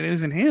 even if it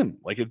isn't him.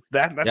 Like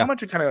that's how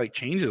much it kind of like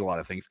changes a lot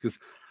of things, because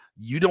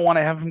you don't want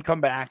to have him come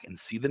back and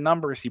see the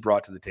numbers he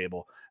brought to the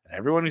table. And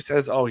everyone who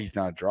says, "Oh, he's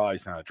not a draw,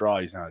 he's not a draw,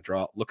 he's not a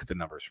draw," look at the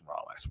numbers from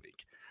Raw last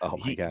week. Oh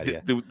my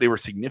God, they were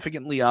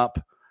significantly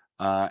up,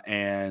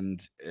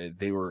 and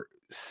they were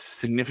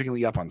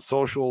significantly up on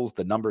socials.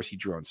 The numbers he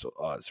drew on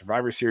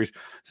Survivor Series.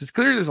 So it's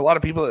clear there's a lot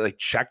of people that like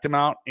checked him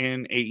out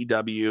in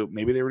AEW.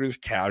 Maybe they were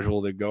just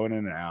casual. They're going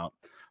in and out.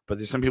 But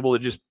there's some people that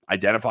just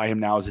identify him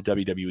now as a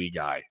WWE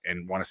guy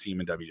and want to see him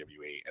in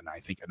WWE. And I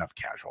think enough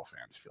casual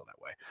fans feel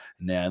that way.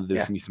 And then there's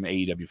going to be some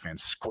AEW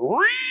fans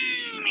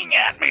screaming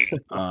at me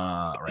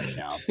right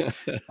now.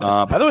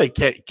 By the way,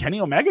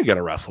 Kenny Omega got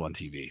to wrestle on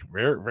TV.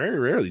 Very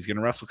rarely. He's going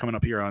to wrestle coming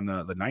up here on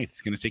the 9th.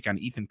 He's going to take on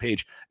Ethan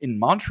Page in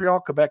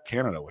Montreal, Quebec,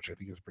 Canada, which I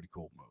think is a pretty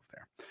cool move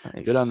there.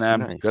 Nice. Good on them.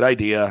 Nice. Good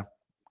idea.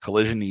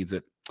 Collision needs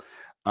it.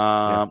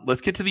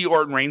 Let's get to the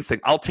Orton Reigns thing.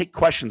 I'll take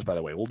questions, by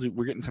the way.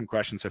 We're getting some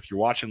questions. So if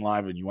you're watching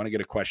live and you want to get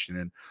a question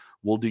in,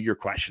 we'll do your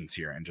questions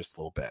here in just a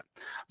little bit.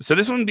 So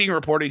this one being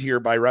reported here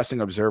by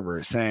Wrestling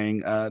Observer saying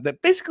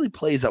that basically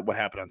plays up what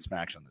happened on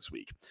SmackDown this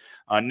week.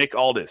 Nick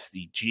Aldis,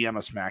 the GM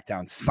of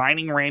SmackDown,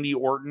 signing Randy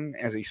Orton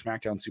as a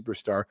SmackDown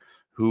superstar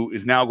who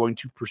is now going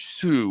to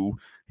pursue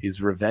his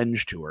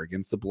revenge tour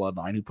against the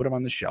Bloodline, who put him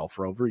on the shelf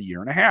for over a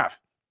year and a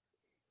half.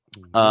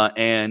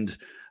 And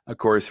of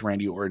course,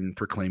 Randy Orton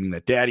proclaiming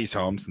that Daddy's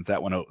home, since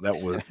that went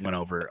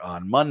over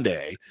on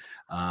Monday,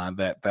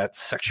 that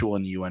sexual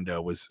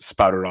innuendo was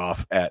spouted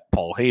off at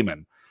Paul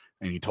Heyman,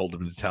 and he told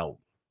him to tell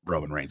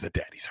Roman Reigns that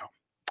Daddy's home.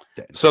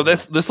 So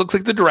this looks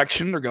like the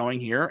direction they're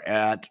going here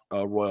at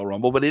Royal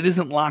Rumble, but it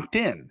isn't locked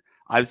in.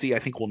 Obviously, I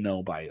think we'll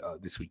know by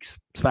this week's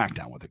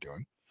SmackDown what they're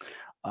doing.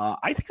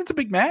 I think it's a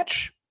big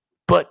match,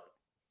 but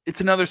it's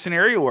another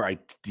scenario where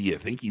do you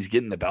think he's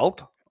getting the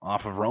belt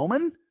off of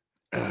Roman?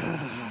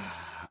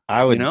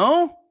 I would,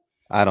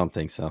 I don't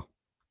think so.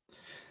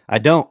 I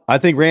don't. I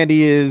think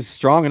Randy is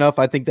strong enough.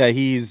 I think that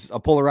he's a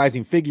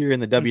polarizing figure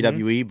in the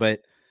WWE,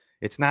 but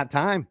it's not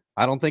time.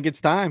 I don't think it's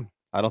time.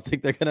 I don't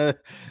think they're gonna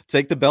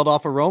take the belt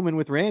off of Roman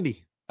with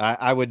Randy.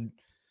 I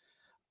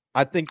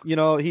think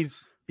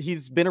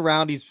he's been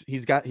around.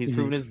 He's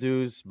proven his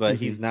dues,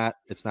 but it's not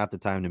the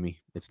time to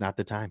me. It's not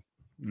the time.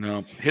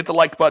 No, hit the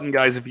like button,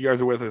 guys. If you guys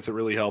are with us, it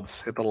really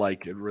helps. Hit the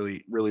like. It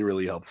really, really,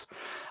 really helps.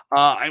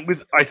 I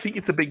think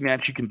it's a big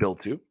match you can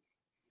build to.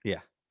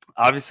 Yeah.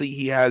 Obviously,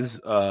 he has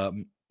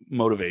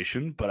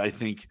motivation, but I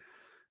think,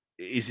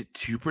 is it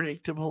too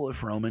predictable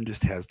if Roman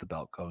just has the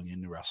belt going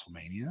into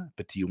WrestleMania?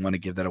 But do you want to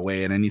give that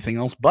away at anything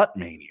else but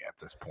Mania at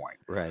this point?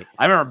 Right.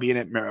 I remember being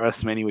at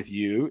WrestleMania with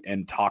you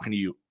and talking to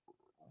you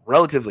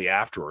relatively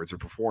afterwards or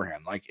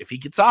beforehand. Like, if he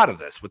gets out of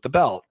this with the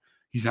belt,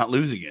 he's not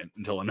losing it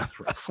until another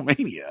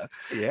WrestleMania.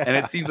 Yeah. And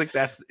it seems like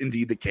that's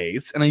indeed the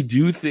case. And I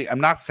do think,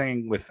 I'm not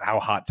saying with how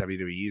hot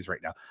WWE is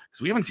right now,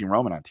 because we haven't seen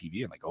Roman on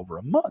TV in like over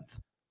a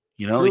month.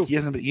 Like he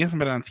hasn't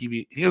been on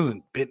TV. He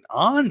hasn't been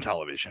on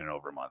television in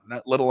over a month,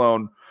 let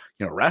alone,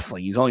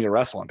 wrestling. He's only going to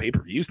wrestle on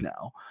pay-per-views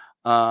now.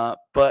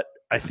 But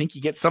I think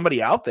you get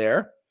somebody out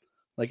there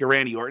like a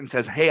Randy Orton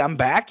says, hey, I'm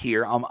back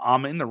here.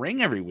 I'm in the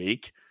ring every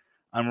week.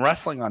 I'm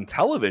wrestling on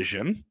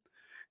television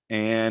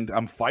and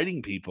I'm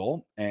fighting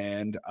people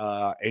and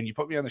you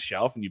put me on the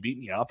shelf and you beat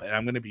me up and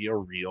I'm going to be a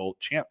real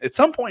champ. At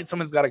some point,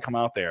 someone's got to come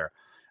out there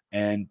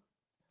and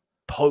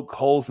poke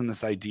holes in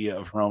this idea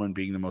of Roman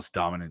being the most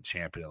dominant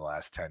champion in the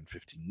last 10,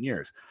 15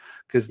 years.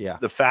 Because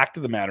the fact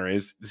of the matter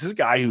is, this is a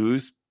guy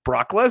who's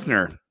Brock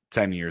Lesnar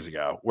 10 years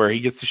ago, where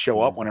he gets to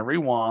show up whenever he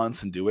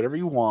wants and do whatever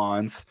he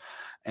wants.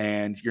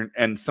 And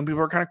some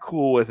people are kind of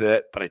cool with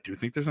it, but I do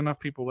think there's enough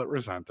people that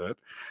resent it,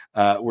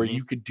 where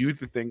you could do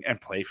the thing and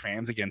play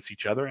fans against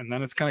each other. And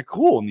then it's kind of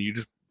cool. And you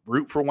just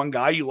root for one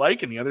guy you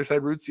like and the other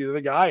side roots the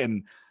other guy,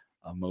 and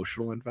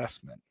emotional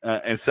investment.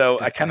 And so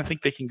I kind of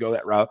think they can go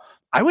that route.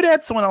 I would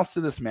add someone else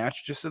to this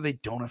match just so they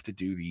don't have to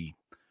do the,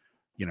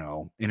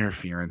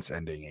 interference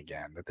ending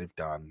again that they've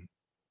done.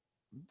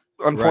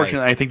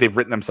 Unfortunately, I think they've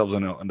written themselves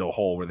into a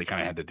hole where they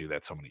kind of had to do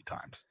that so many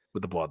times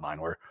with the bloodline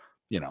where,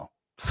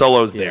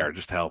 Solo's there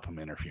just to help him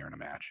interfere in a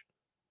match.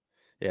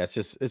 Yeah,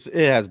 it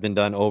has been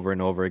done over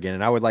and over again.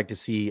 And I would like to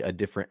see a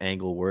different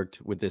angle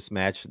worked with this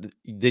match.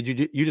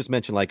 You just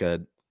mentioned like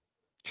a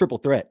triple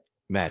threat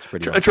match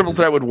pretty much. A triple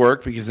threat would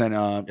work because then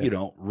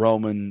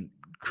Roman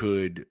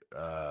could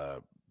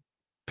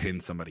pin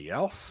somebody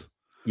else.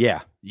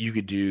 Yeah. You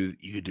could do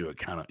a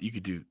kind of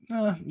you don't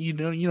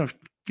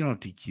have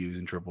DQs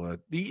and triple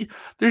threat.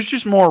 There's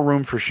just more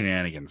room for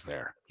shenanigans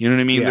there. You know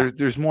what I mean? Yeah.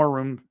 There's more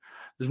room.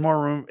 There's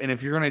more room. And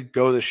if you're gonna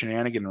go the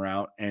shenanigan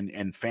route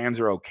and fans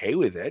are okay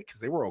with it,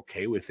 because they were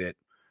okay with it,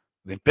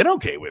 they've been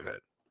okay with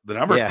it. The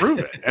numbers prove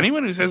it.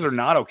 Anyone who says they're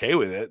not okay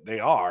with it, they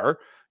are.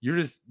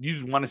 You just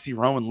want to see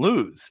Roman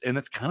lose. And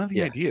that's kind of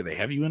the idea. They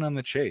have you in on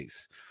the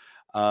chase.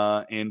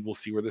 And we'll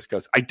see where this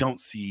goes. I don't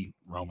see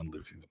Roman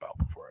losing the belt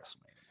before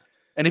WrestleMania.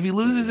 And if he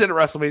loses it at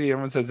WrestleMania,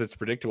 everyone says it's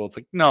predictable. It's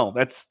like, no,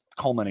 that's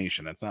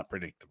culmination. That's not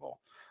predictable.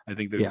 I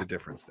think there's a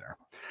difference there.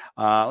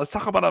 Let's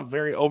talk about a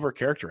very over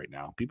character right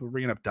now. People are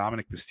bringing up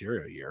Dominic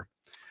Mysterio here.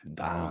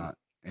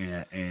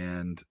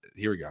 And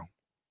here we go.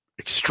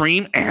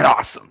 Extreme and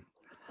awesome.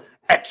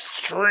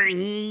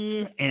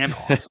 Extreme and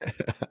awesome.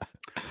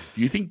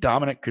 Do you think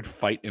Dominic could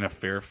fight in a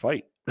fair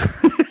fight? Love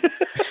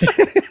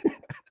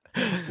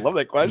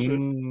that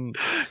question.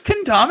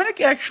 Can Dominic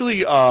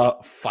actually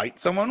fight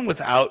someone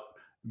without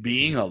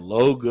being a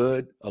low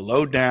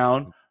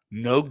down,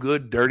 no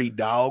good, dirty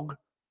dog?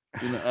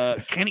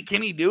 Can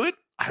he do it?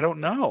 I don't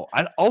know.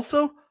 I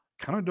also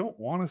kind of don't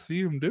want to see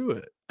him do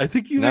it. I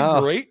think he's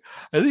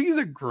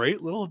a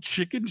great little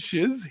chicken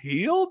shiz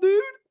heel,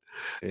 dude.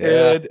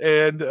 Yeah.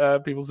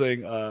 And people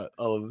saying, I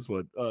love this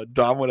one.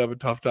 Dom would have a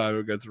tough time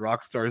against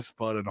Rockstar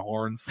Spud and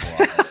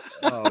Hornswoggle.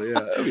 Oh yeah,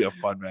 that'd be a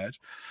fun match,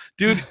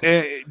 dude.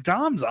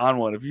 Dom's on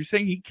one. If you're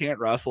saying he can't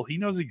wrestle, he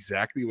knows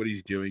exactly what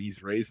he's doing.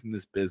 He's raised in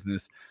this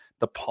business.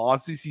 The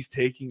pauses he's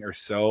taking are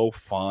so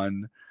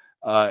fun,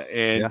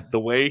 and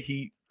the way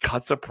he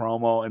cuts a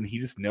promo and he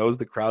just knows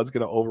the crowd's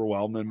going to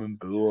overwhelm him and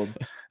boo him.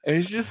 And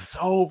it's just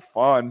so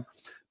fun.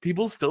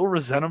 People still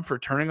resent him for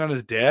turning on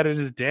his dad, and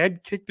his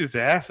dad kicked his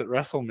ass at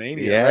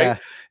WrestleMania. Right?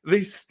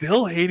 They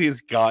still hate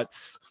his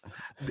guts.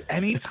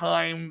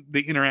 Anytime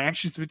the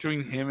interactions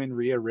between him and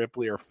Rhea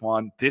Ripley are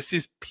fun, this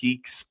is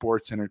peak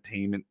sports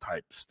entertainment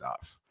type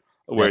stuff.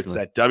 Where it's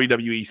that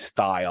WWE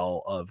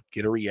style of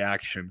get a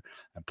reaction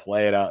and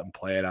play it out.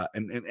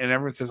 And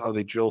everyone says, oh,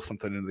 they drill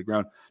something into the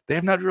ground. They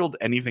have not drilled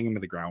anything into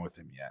the ground with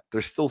him yet.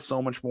 There's still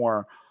so much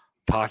more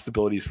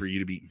possibilities for you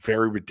to be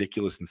very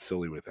ridiculous and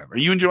silly with him. Are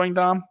you enjoying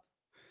Dom?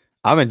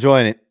 I'm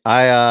enjoying it.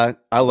 I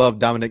love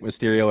Dominic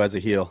Mysterio as a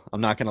heel.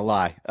 I'm not going to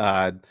lie.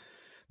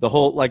 The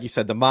whole, like you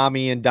said, the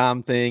mommy and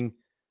Dom thing,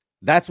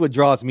 that's what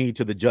draws me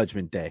to the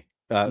Judgment Day.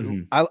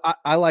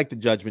 I like the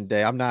Judgment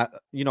Day. I'm not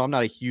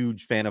a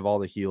huge fan of all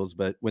the heels,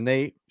 but when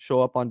they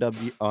show up on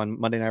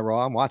Monday Night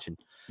Raw, I'm watching.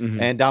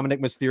 And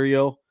Dominic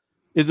Mysterio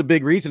is a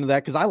big reason to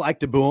that because I like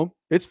to boo him.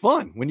 It's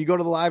fun when you go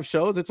to the live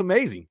shows. It's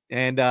amazing,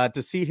 and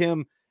to see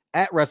him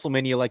at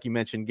WrestleMania, like you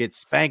mentioned, get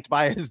spanked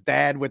by his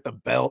dad with the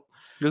belt.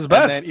 It was the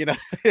best. Then,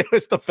 it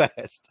was the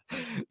best.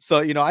 So,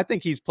 I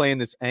think he's playing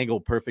this angle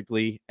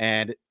perfectly.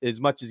 And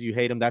as much as you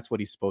hate him, that's what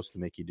he's supposed to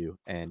make you do.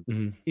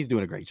 And he's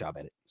doing a great job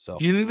at it. So,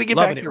 do you think they get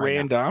back to Ray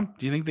and Dom?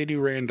 Do you think they do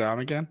Ray and Dom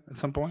again at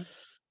some point?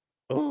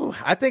 Oh,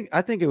 I think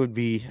it would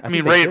be.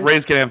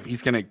 Ray's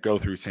gonna go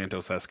through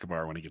Santos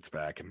Escobar when he gets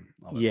back, and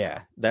all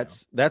that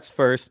stuff, that's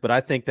first. But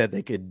I think that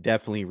they could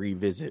definitely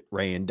revisit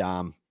Ray and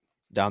Dom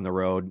down the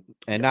road,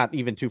 and not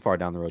even too far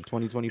down the road.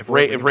 2024.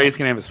 If Ray's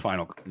gonna have his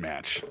final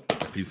match,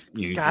 if he's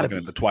looking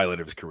at the twilight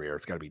of his career,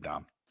 it's got to be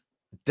Dom.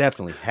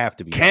 Definitely have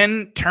to be.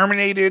 Ken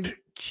terminated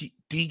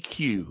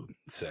DQ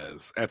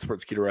says at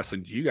Sportskeeda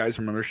Wrestling. Do you guys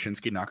remember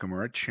Shinsuke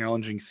Nakamura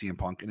challenging CM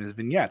Punk in his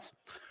vignettes?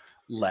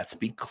 Let's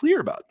be clear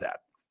about that.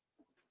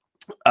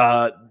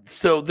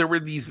 So there were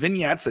these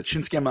vignettes that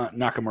Shinsuke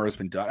Nakamura has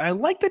been done. I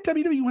like that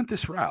WWE went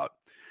this route,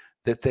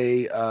 that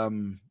they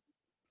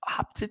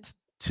opted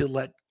to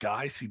let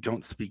guys who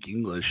don't speak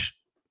English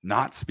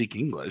not speak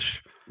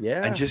English,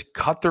 and just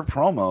cut their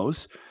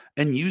promos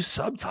and use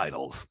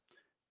subtitles.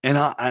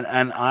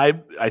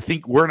 I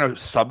think we're in a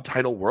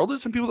subtitle world.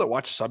 There's some people that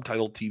watch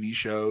subtitled TV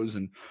shows,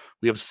 and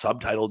we have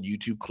subtitled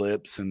YouTube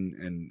clips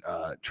and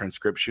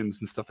transcriptions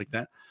and stuff like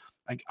that.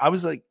 Like I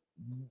was like,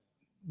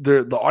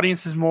 the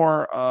audience is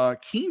more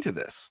keen to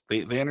this.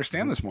 They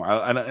understand this more.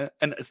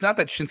 And it's not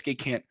that Shinsuke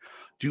can't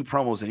do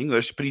promos in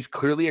English, but he's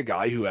clearly a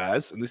guy who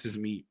has, and this is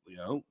me,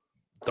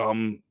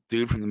 dumb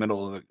dude from the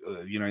middle of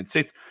the United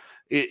States.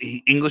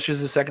 English is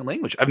his second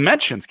language. I've met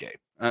Shinsuke,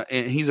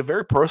 and he's a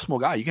very personal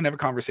guy. You can have a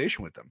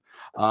conversation with him,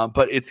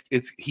 but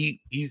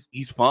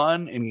he's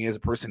fun and he has a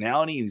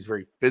personality and he's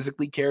very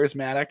physically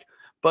charismatic.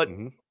 But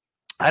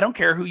I don't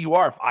care who you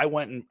are. If I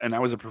went and I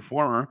was a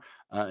performer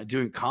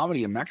doing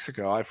comedy in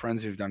Mexico, I have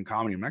friends who've done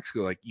comedy in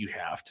Mexico. Like, you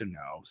have to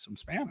know some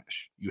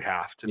Spanish. You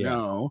have to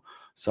know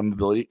some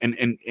ability.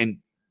 And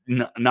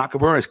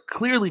Nakamura has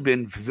clearly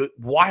been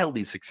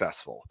wildly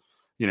successful.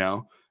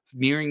 It's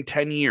nearing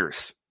 10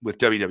 years with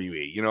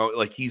WWE.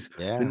 Like he's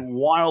been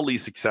wildly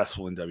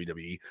successful in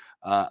WWE,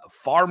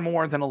 far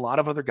more than a lot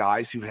of other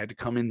guys who had to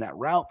come in that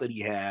route that he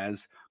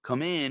has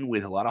come in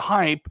with a lot of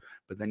hype.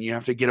 But then you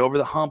have to get over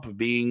the hump of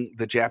being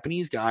the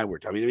Japanese guy where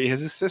WWE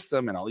has a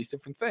system and all these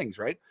different things,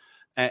 right?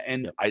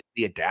 And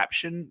the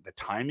adaptation, the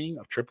timing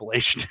of Triple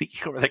H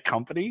taking over the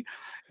company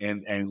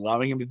and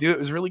allowing him to do it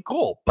was really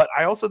cool. But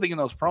I also think in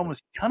those promos,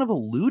 he kind of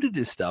alluded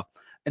to stuff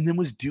and then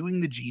was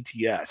doing the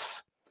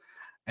GTS.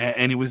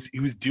 And he was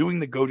doing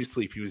the go to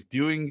sleep. He was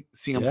doing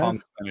CM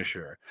Punk's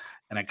finisher.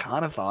 And I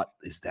kind of thought,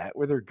 is that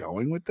where they're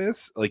going with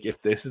this? Like,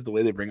 if this is the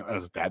way they bring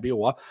it, that'd be a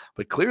while.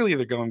 But clearly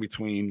they're going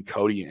between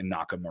Cody and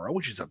Nakamura,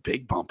 which is a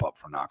big bump up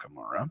for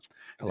Nakamura.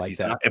 I like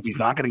that. If he's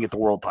not going to get the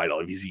world title,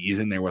 if he's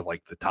in there with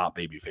like the top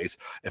babyface,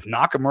 if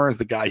Nakamura is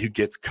the guy who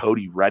gets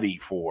Cody ready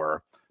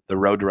for the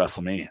road to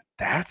WrestleMania,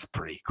 that's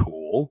pretty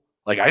cool.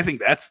 Like, I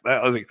think I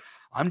was like,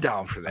 I'm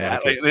down for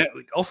that. Like,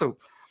 also,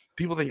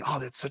 people think, oh,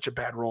 that's such a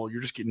bad role.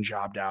 You're just getting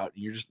jobbed out.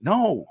 You're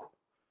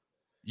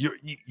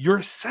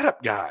a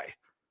setup guy.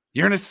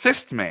 You're an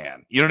assist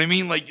man. You know what I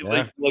mean? Like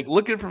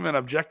looking from an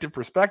objective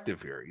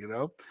perspective here,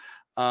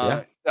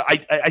 I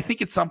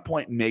think at some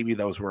point, maybe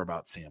those were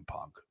about CM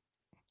Punk,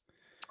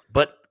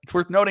 but it's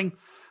worth noting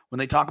when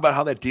they talk about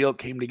how that deal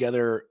came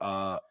together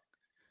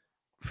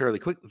fairly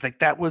quick. Like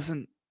that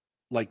wasn't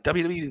like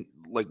WWE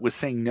was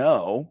saying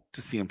no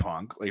to CM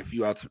Punk like a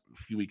few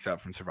weeks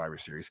out from Survivor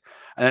Series,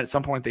 and then at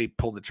some point they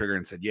pulled the trigger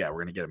and said, "Yeah, we're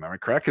going to get him." Am I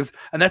correct?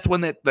 And that's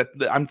when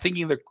I'm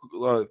thinking the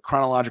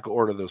chronological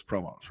order of those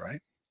promos,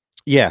 right?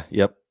 Yeah.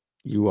 Yep.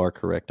 You are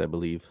correct, I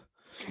believe.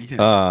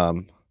 Yeah.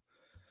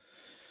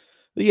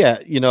 And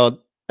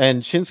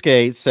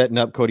Shinsuke setting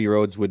up Cody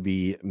Rhodes would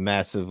be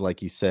massive,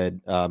 like you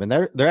said. And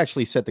they're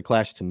actually set to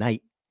clash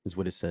tonight, is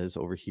what it says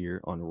over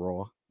here on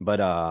Raw. But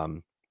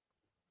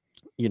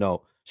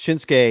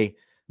Shinsuke,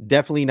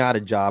 definitely not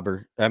a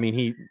jobber. I mean,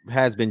 he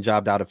has been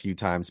jobbed out a few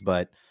times,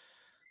 but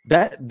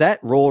that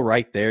role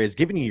right there is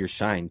giving you your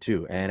shine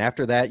too. And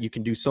after that, you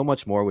can do so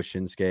much more with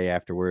Shinsuke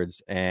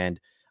afterwards. And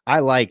I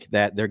like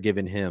that they're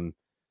giving him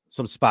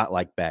some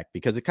spotlight back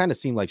because it kind of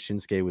seemed like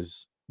Shinsuke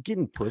was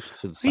getting pushed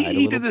to the side.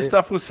 He did this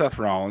stuff with Seth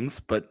Rollins,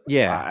 but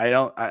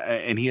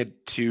and he had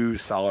 2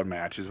 solid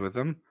matches with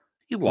him.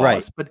 He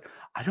lost, but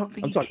I don't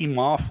think he came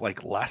off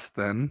like less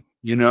than,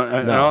 I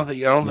don't think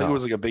it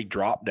was like a big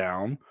drop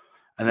down.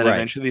 And then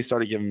eventually they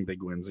started giving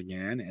big wins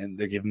again, and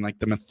they're giving like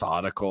the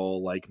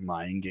methodical, like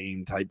mind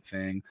game type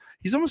thing.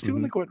 He's almost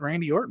doing like what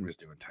Randy Orton was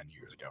doing 10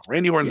 years ago.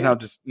 Randy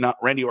Orton's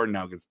Randy Orton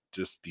now gets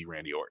just be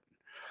Randy Orton,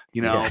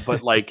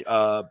 but like,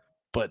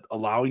 but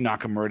allowing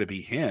Nakamura to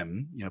be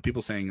him,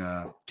 people saying,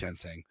 Ken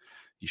saying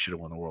you should have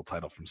won the world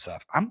title from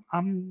Seth. I'm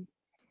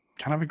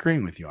kind of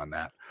agreeing with you on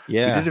that.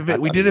 Yeah.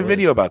 We did a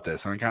video about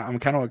this. And I'm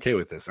kind of okay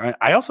with this.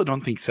 I also don't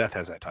think Seth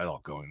has that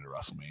title going to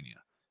WrestleMania.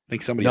 I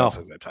think somebody else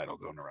has that title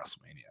going to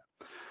WrestleMania.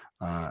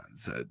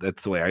 So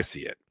that's the way I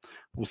see it.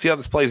 We'll see how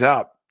this plays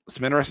out.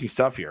 Some interesting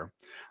stuff here.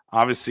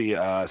 Obviously,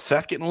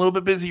 Seth getting a little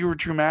bit busy with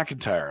Drew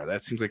McIntyre.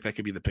 That seems like that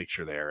could be the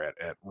picture there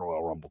at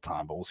Royal Rumble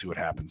time, but we'll see what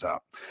happens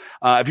out.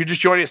 If you're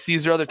just joining us,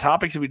 these are other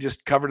topics that we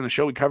just covered in the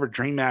show. We covered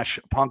Dream Match,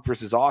 Punk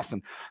versus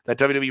Austin, that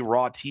WWE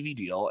Raw TV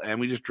deal, and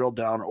we just drilled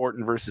down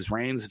Orton versus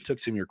Reigns and took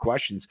some of your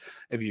questions.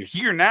 If you're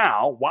here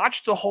now,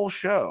 watch the whole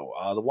show.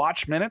 The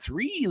watch minutes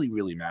really,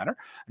 really matter.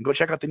 And go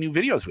check out the new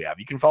videos we have.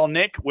 You can follow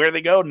Nick. Where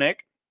they go,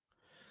 Nick?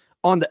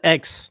 On the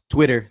X,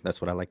 Twitter, that's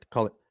what I like to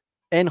call it.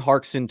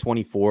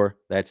 nharksen24.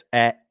 That's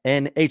at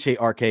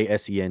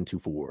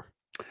NHARKSEN24.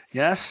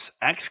 Yes,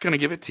 X gonna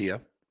give it to you.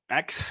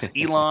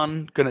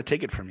 Elon gonna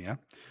take it from you,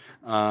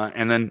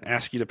 and then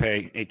ask you to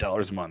pay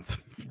 $8 a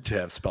month to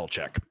have spell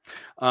check.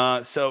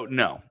 So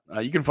no,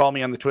 you can follow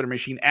me on the Twitter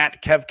machine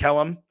at Kev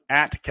Kellum,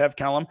 at Kev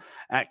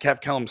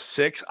Kellum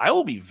 6. I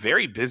will be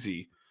very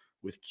busy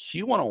with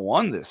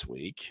Q101 this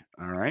week.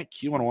 All right.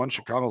 Q101,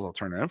 Chicago's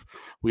Alternative.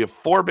 We have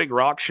 4 big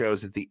rock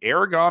shows at the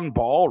Aragon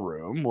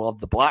Ballroom. We'll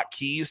have the Black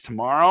Keys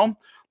tomorrow,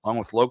 along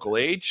with Local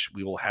H.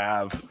 We will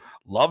have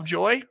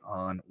Lovejoy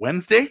on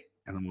Wednesday,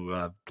 and then we will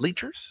have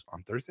Bleachers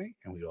on Thursday,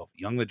 and we will have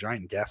Young the Giant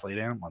and Gaslight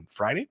Animal on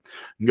Friday.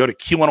 You can go to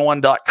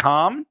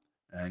Q101.com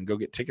and go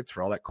get tickets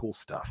for all that cool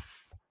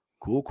stuff.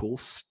 Cool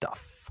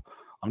stuff.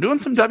 I'm doing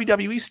some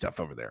WWE stuff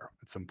over there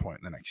at some point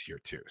in the next year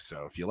too.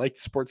 So if you like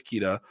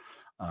Sportskeeda,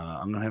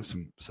 I'm gonna have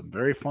some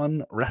very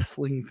fun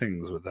wrestling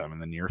things with them in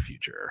the near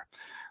future.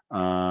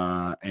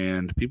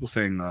 And people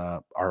saying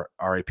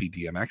R.I.P.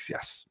 DMX.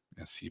 Yes,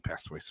 he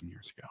passed away some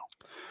years ago.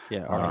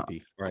 Yeah,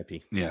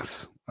 R.I.P.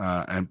 Yes,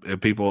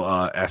 and people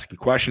asking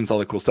questions, all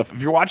the cool stuff.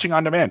 If you're watching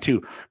on demand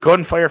too, go ahead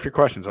and fire off your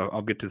questions.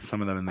 I'll get to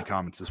some of them in the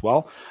comments as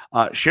well.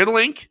 Share the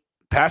link.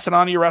 Pass it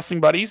on to your wrestling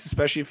buddies,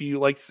 especially if you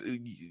like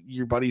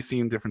your buddies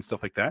seeing different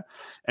stuff like that.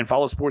 And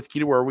follow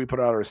Sportskeeda where we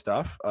put out our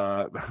stuff.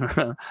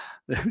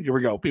 Here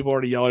we go. People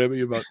already yelling at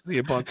me about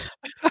CM Punk.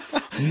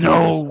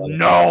 No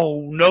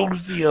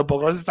CM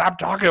Punk. Let's stop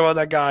talking about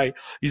that guy.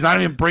 He's not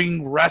even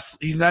bringing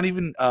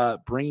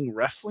bringing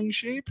wrestling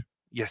shape.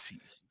 Yes,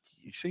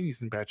 he's saying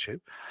he's in bad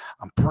shape.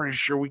 I'm pretty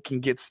sure we can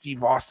get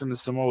Steve Austin and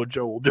Samoa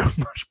Joe. We'll do a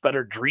much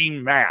better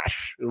dream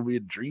match. It'll be a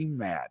dream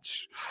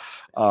match.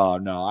 Oh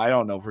no, I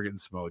don't know if we're getting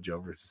Samoa Joe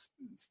versus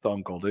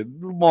Stone Cold.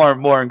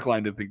 More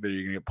inclined to think that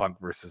you're gonna get Punk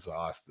versus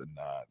Austin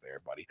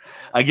there, buddy.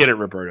 I get it,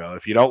 Roberto.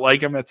 If you don't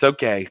like him, that's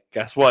okay.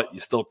 Guess what? You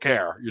still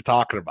care. You're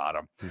talking about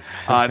him.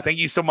 Thank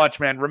you so much,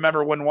 man.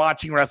 Remember, when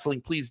watching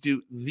wrestling, please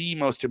do the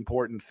most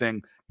important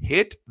thing.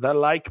 Hit the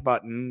like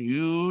button,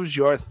 use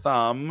your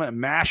thumb,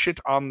 mash it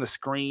on the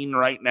screen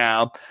right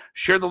now.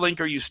 Share the link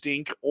or you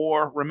stink.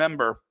 Or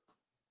remember,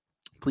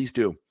 please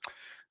do.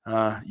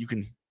 You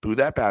can boo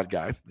that bad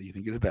guy that you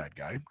think is a bad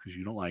guy because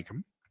you don't like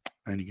him.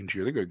 And you can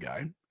cheer the good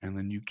guy. And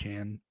then you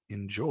can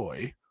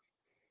enjoy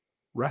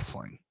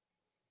wrestling